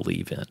you can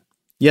believe in.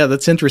 Yeah,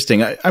 that's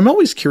interesting. I'm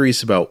always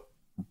curious about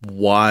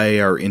why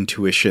our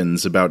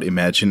intuitions about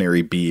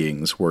imaginary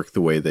beings work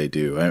the way they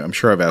do. I'm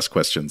sure I've asked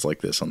questions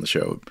like this on the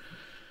show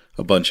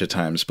a bunch of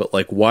times, but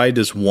like, why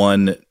does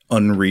one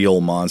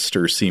unreal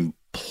monster seem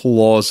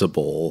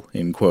plausible,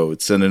 in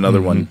quotes, and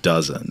another one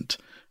doesn't?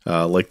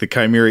 Like the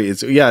chimera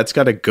it's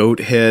got a goat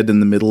head in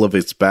the middle of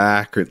its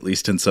back, or at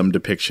least in some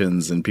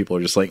depictions, and people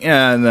are just like,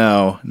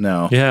 no.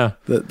 Yeah.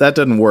 That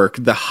doesn't work.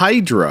 The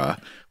Hydra,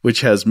 which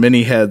has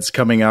many heads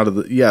coming out of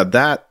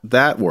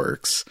that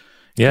works.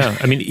 Yeah,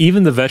 I mean,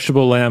 even the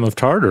vegetable lamb of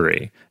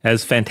Tartary,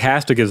 as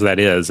fantastic as that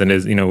is, and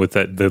as, with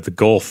the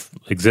gulf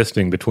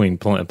existing between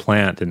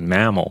plant and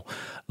mammal,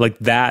 like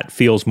that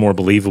feels more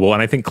believable,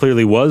 and I think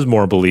clearly was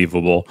more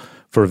believable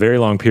for a very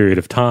long period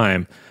of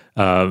time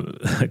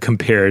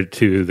compared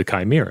to the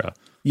chimera.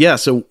 Yeah,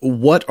 so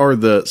what are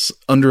the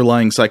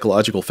underlying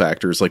psychological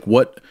factors? Like,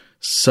 what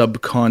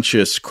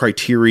subconscious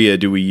criteria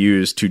do we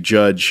use to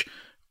judge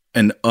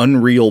an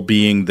unreal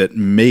being that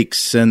makes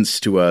sense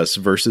to us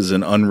versus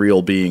an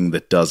unreal being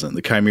that doesn't?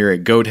 The chimera,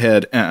 goat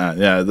head,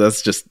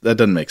 that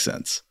doesn't make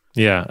sense.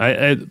 Yeah,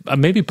 I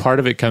maybe part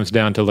of it comes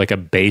down to like a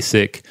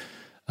basic,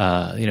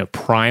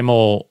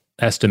 primal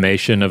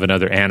estimation of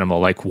another animal.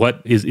 Like,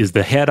 what is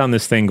the head on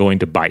this thing going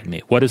to bite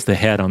me? What does the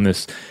head on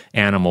this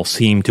animal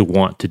seem to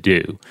want to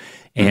do?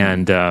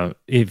 And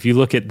if you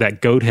look at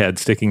that goat head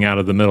sticking out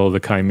of the middle of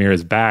the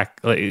chimera's back,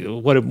 like,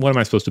 what am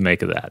I supposed to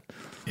make of that?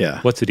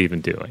 Yeah. What's it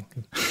even doing?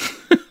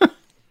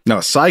 Now,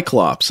 a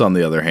cyclops, on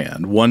the other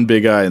hand, one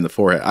big eye in the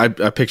forehead,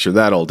 I picture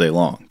that all day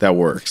long. That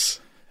works.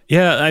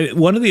 Yeah,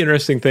 one of the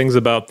interesting things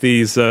about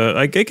these,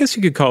 I guess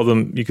you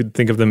could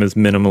think of them as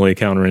minimally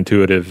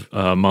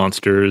counterintuitive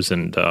monsters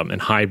and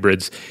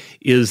hybrids,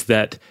 is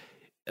that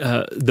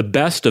the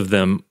best of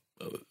them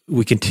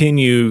we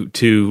continue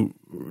to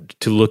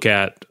look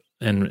at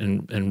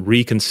and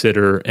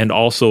reconsider and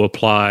also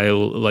apply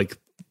like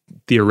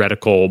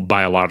theoretical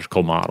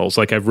biological models.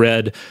 Like I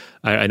read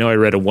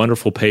a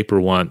wonderful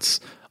paper once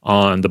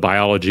on the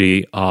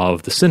biology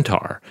of the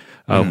centaur,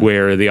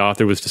 where the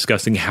author was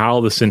discussing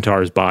how the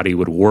centaur's body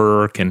would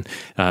work, and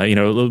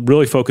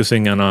really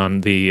focusing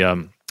on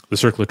the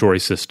circulatory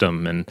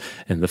system and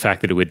the fact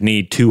that it would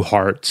need two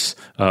hearts,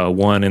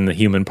 one in the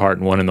human part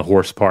and one in the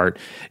horse part.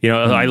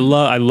 I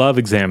love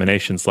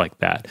examinations like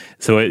that.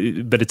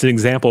 But it's an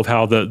example of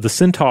how the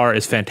centaur,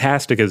 as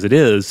fantastic as it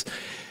is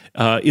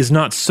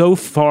not so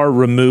far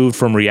removed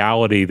from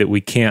reality that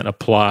we can't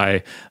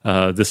apply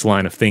this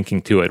line of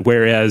thinking to it.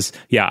 Whereas,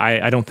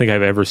 I don't think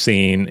I've ever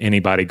seen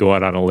anybody go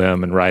out on a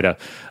limb and write a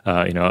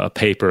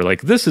paper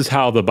like, this is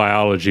how the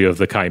biology of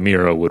the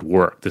chimera would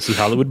work. This is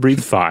how it would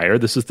breathe fire.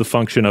 This is the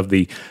function of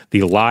the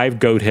live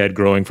goat head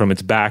growing from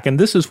its back, and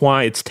this is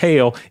why its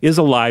tail is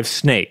a live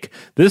snake.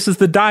 This is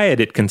the diet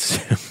it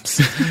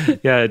consumes.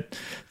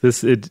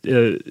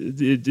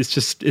 It's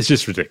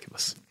just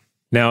ridiculous.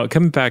 Now,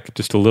 coming back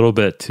just a little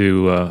bit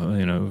to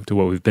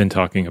what we've been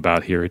talking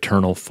about here,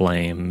 eternal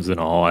flames and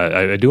all,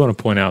 I do want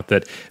to point out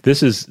that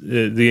this is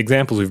the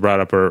examples we've brought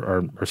up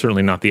are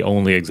certainly not the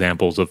only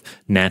examples of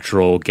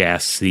natural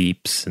gas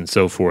seeps and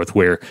so forth,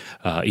 where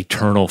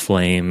eternal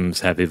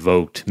flames have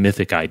evoked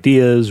mythic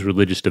ideas,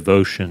 religious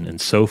devotion, and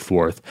so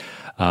forth.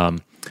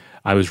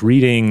 I was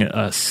reading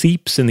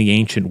Seeps in the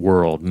Ancient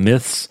World,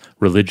 Myths,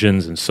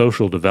 Religions, and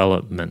Social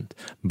Development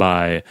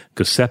by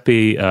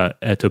Giuseppe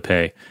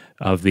Etope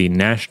of the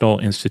National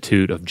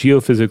Institute of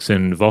Geophysics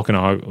and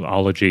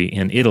Volcanology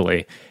in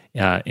Italy.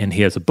 And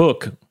he has a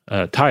book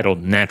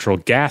titled Natural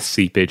Gas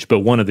Seepage, but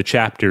one of the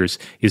chapters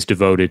is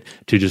devoted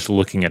to just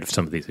looking at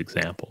some of these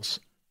examples.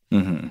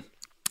 Mm-hmm.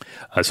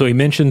 So he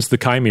mentions the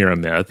Chimera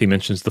myth. He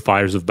mentions the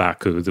fires of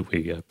Baku that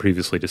we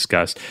previously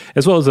discussed,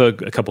 as well as a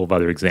couple of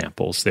other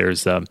examples.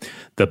 There's the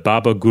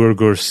Baba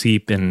Gurgur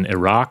Seep in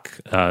Iraq.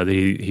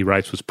 He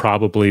writes was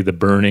probably the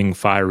burning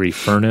fiery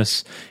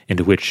furnace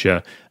into which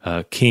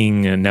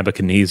King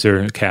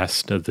Nebuchadnezzar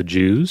cast the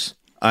Jews.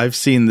 I've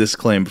seen this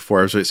claim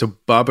before. So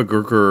Baba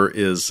Gurgur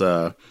is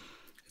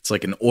it's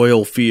like an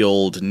oil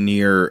field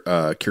near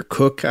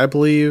Kirkuk, I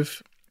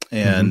believe.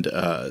 And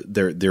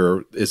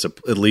there is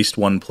at least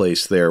one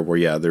place there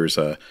where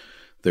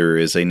there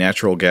is a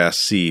natural gas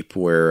seep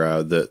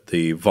where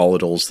the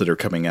volatiles that are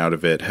coming out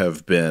of it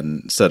have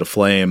been set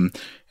aflame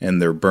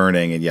and they're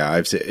burning.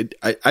 And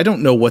I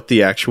don't know what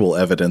the actual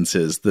evidence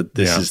is that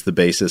this is the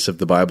basis of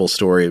the Bible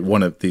story.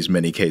 One of these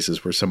many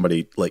cases where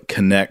somebody like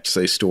connects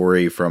a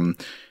story from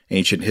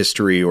ancient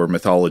history or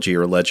mythology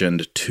or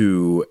legend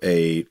to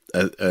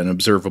an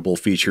observable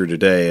feature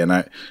today,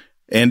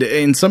 and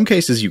in some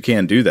cases you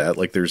can do that,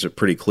 like there's a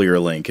pretty clear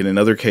link, and in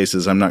other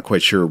cases I'm not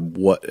quite sure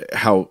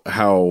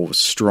how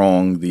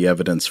strong the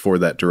evidence for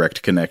that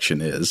direct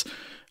connection is.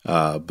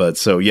 But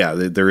so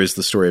there is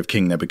the story of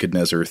King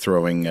Nebuchadnezzar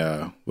throwing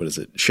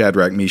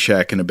Shadrach,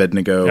 Meshach, and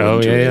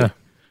Abednego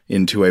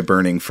into a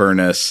burning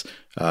furnace.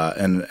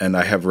 And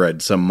I have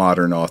read some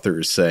modern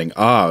authors saying,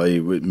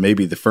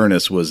 maybe the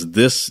furnace was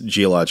this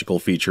geological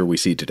feature we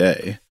see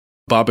today.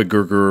 Baba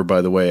Gurgur, by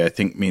the way, I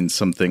think means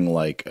something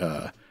like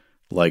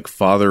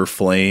Father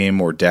Flame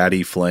or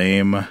Daddy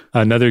Flame.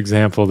 Another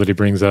example that he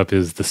brings up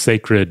is the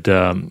sacred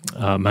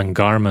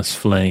Mangarmas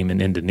flame in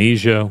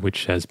Indonesia,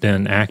 which has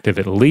been active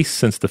at least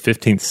since the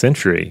 15th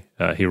century,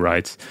 he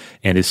writes,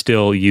 and is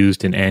still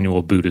used in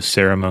annual Buddhist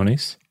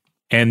ceremonies.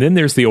 And then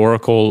there's the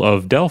Oracle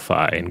of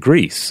Delphi in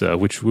Greece,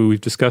 which we've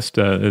discussed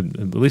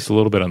at least a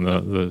little bit on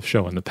the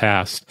show in the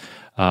past.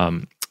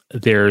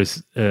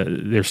 There's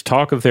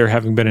talk of there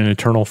having been an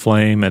eternal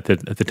flame at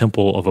the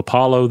temple of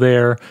Apollo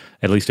there,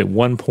 at least at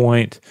one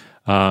point.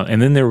 And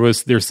then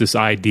there's this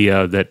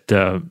idea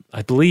that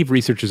I believe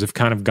researchers have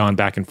kind of gone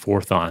back and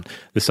forth on,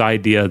 this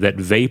idea that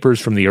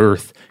vapors from the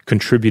earth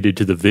contributed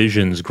to the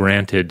visions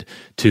granted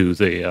to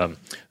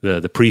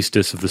the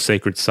priestess of the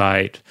sacred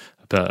site.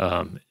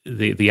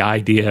 The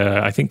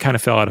idea, I think, kind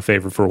of fell out of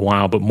favor for a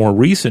while, but more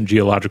recent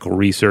geological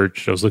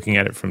research, I was looking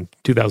at it from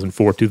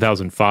 2004,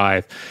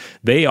 2005,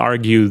 they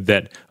argued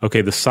that,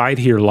 the site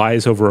here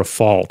lies over a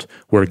fault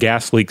where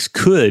gas leaks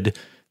could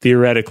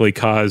theoretically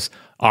cause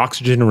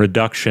oxygen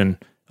reduction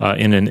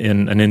in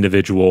an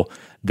individual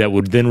that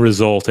would then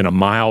result in a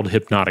mild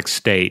hypnotic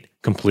state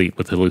complete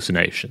with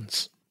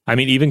hallucinations. I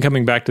mean, even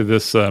coming back to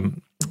this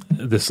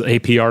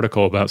AP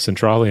article about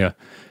Centralia,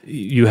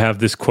 you have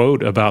this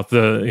quote about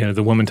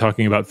the woman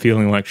talking about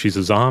feeling like she's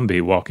a zombie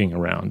walking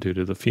around due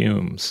to the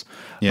fumes,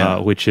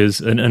 which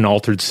is an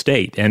altered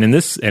state. And in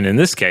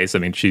this case, I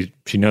mean, she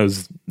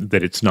knows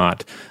that it's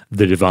not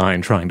the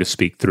divine trying to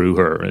speak through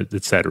her,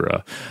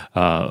 etc.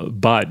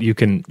 But you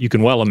can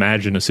well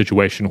imagine a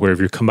situation where if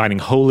you're combining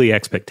holy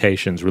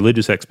expectations,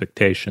 religious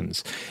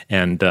expectations,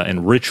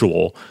 and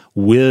ritual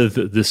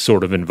with this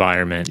sort of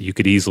environment, you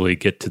could easily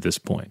get to this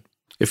point.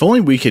 If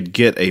only we could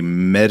get a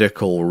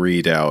medical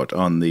readout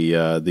on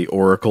the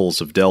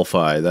oracles of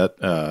Delphi.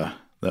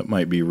 That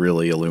might be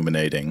really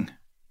illuminating.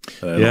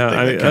 I don't think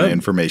that kind of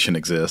information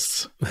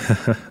exists.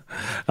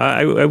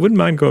 I wouldn't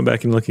mind going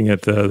back and looking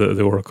at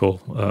the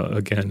oracle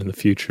again in the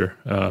future.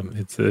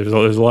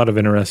 There's a lot of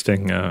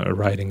interesting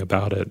writing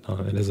about it.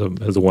 It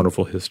has a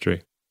wonderful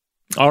history.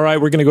 All right,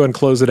 we're going to go ahead and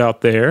close it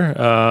out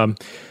there.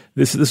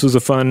 This was a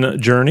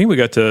fun journey. We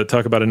got to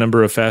talk about a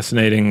number of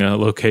fascinating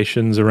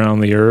locations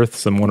around the earth,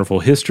 some wonderful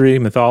history,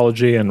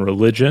 mythology, and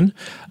religion.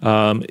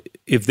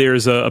 If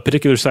there's a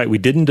particular site we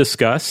didn't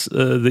discuss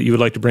that you would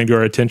like to bring to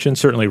our attention,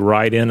 certainly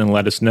write in and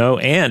let us know.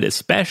 And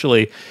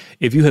especially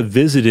if you have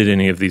visited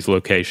any of these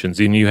locations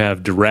and you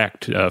have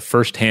direct,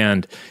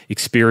 firsthand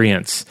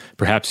experience,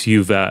 perhaps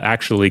you've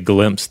actually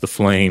glimpsed the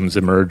flames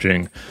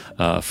emerging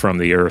from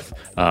the earth,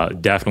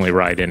 definitely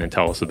write in and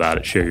tell us about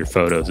it. Share your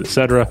photos,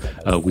 etc.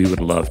 We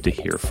would love to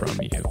hear from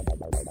you.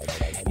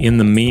 In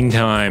the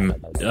meantime,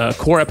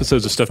 core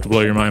episodes of Stuff to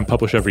Blow Your Mind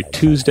publish every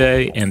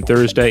Tuesday and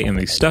Thursday in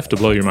the Stuff to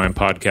Blow Your Mind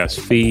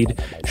podcast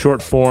feed.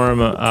 Short form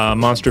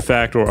Monster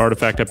Fact or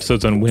Artifact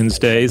episodes on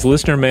Wednesdays,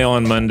 listener mail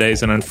on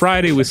Mondays, and on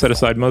Friday we set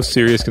aside most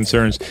serious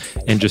concerns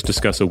and just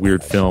discuss a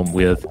weird film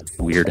with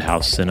Weird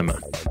House Cinema.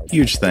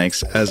 Huge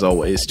thanks, as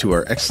always, to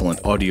our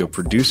excellent audio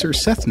producer,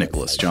 Seth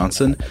Nicholas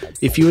Johnson.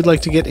 If you would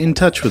like to get in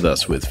touch with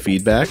us with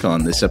feedback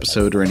on this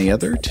episode or any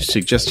other, to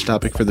suggest a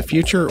topic for the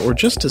future, or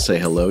just to say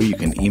hello, you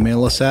can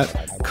email us at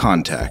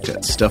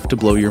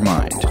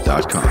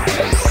contact@stufftoblowyourmind.com.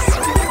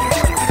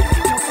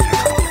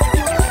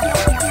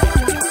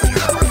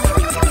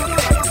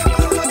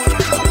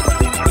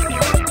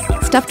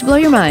 Stuff to Blow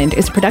Your Mind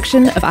is a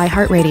production of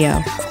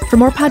iHeartRadio. For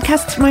more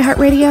podcasts from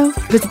iHeartRadio,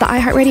 visit the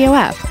iHeartRadio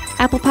app,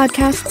 Apple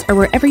Podcasts, or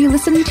wherever you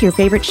listen to your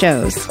favorite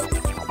shows.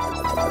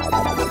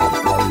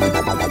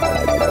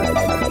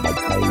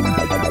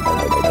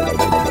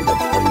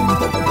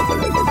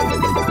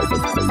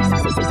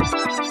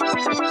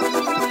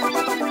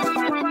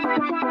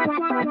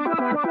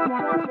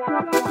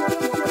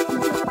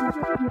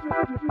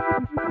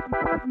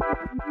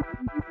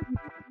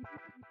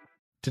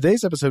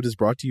 Today's episode is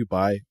brought to you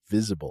by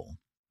Visible.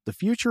 The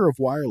future of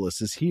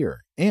wireless is here,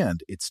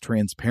 and it's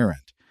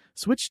transparent.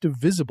 Switch to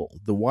Visible,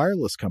 the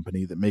wireless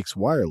company that makes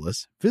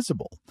wireless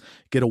visible.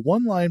 Get a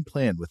one-line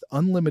plan with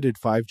unlimited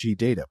 5G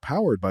data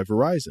powered by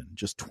Verizon,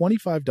 just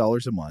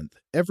 $25 a month,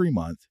 every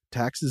month,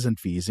 taxes and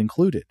fees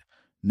included.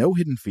 No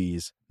hidden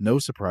fees, no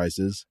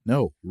surprises,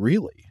 no,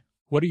 really.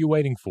 What are you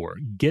waiting for?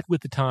 Get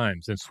with the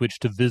times and switch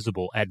to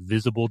Visible at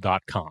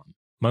Visible.com.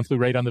 Monthly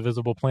rate on the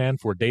Visible plan.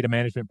 For data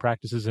management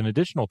practices and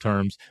additional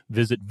terms,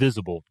 visit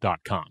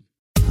Visible.com.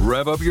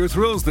 Rev up your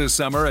thrills this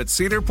summer at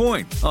Cedar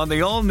Point on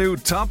the all-new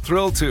Top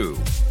Thrill 2.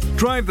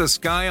 Drive the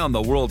sky on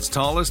the world's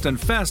tallest and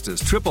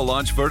fastest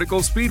triple-launch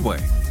vertical speedway.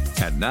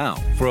 And now,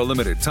 for a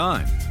limited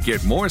time,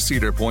 get more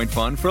Cedar Point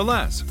fun for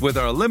less with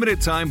our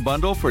limited-time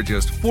bundle for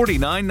just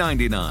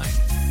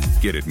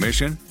 $49.99. Get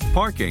admission,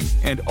 parking,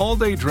 and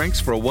all-day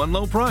drinks for one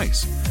low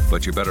price.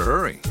 But you better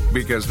hurry,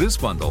 because this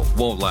bundle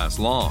won't last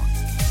long.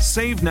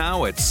 Save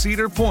now at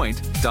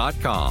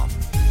cedarpoint.com.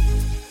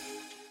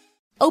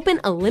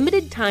 Open a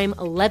limited-time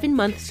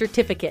 11-month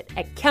certificate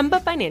at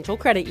Kemba Financial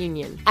Credit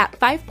Union. At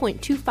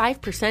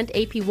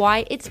 5.25%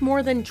 APY, it's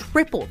more than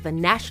triple the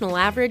national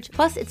average,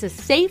 plus it's a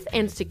safe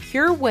and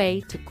secure way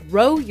to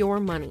grow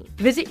your money.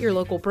 Visit your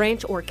local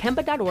branch or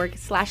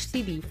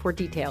kemba.org/cb for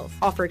details.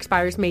 Offer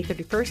expires May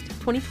 31st,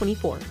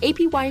 2024.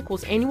 APY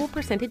equals annual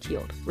percentage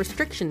yield.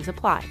 Restrictions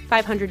apply.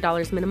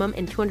 $500 minimum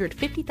and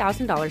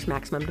 $250,000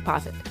 maximum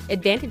deposit.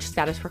 Advantage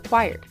status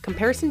required.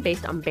 Comparison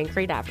based on bank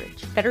rate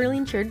average. Federally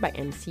insured by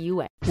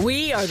NCUA.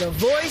 We are the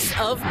voice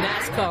of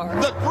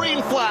NASCAR. The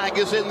green flag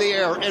is in the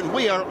air, and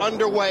we are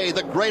underway.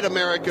 The Great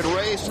American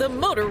Race. The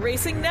Motor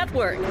Racing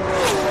Network.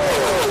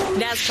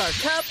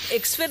 NASCAR Cup,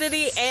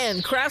 Xfinity,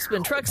 and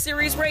Craftsman Truck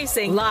Series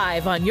Racing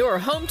live on your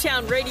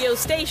hometown radio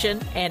station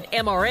and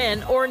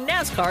MRN or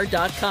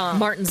NASCAR.com.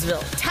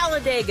 Martinsville,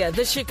 Talladega,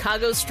 the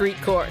Chicago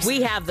Street Course.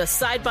 We have the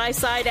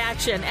side-by-side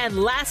action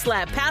and last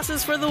lap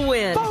passes for the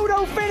win.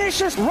 Photo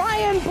finishes.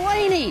 Ryan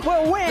Blaney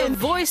will win. The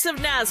voice of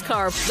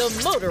NASCAR,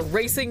 the Motor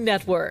Racing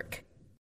Network.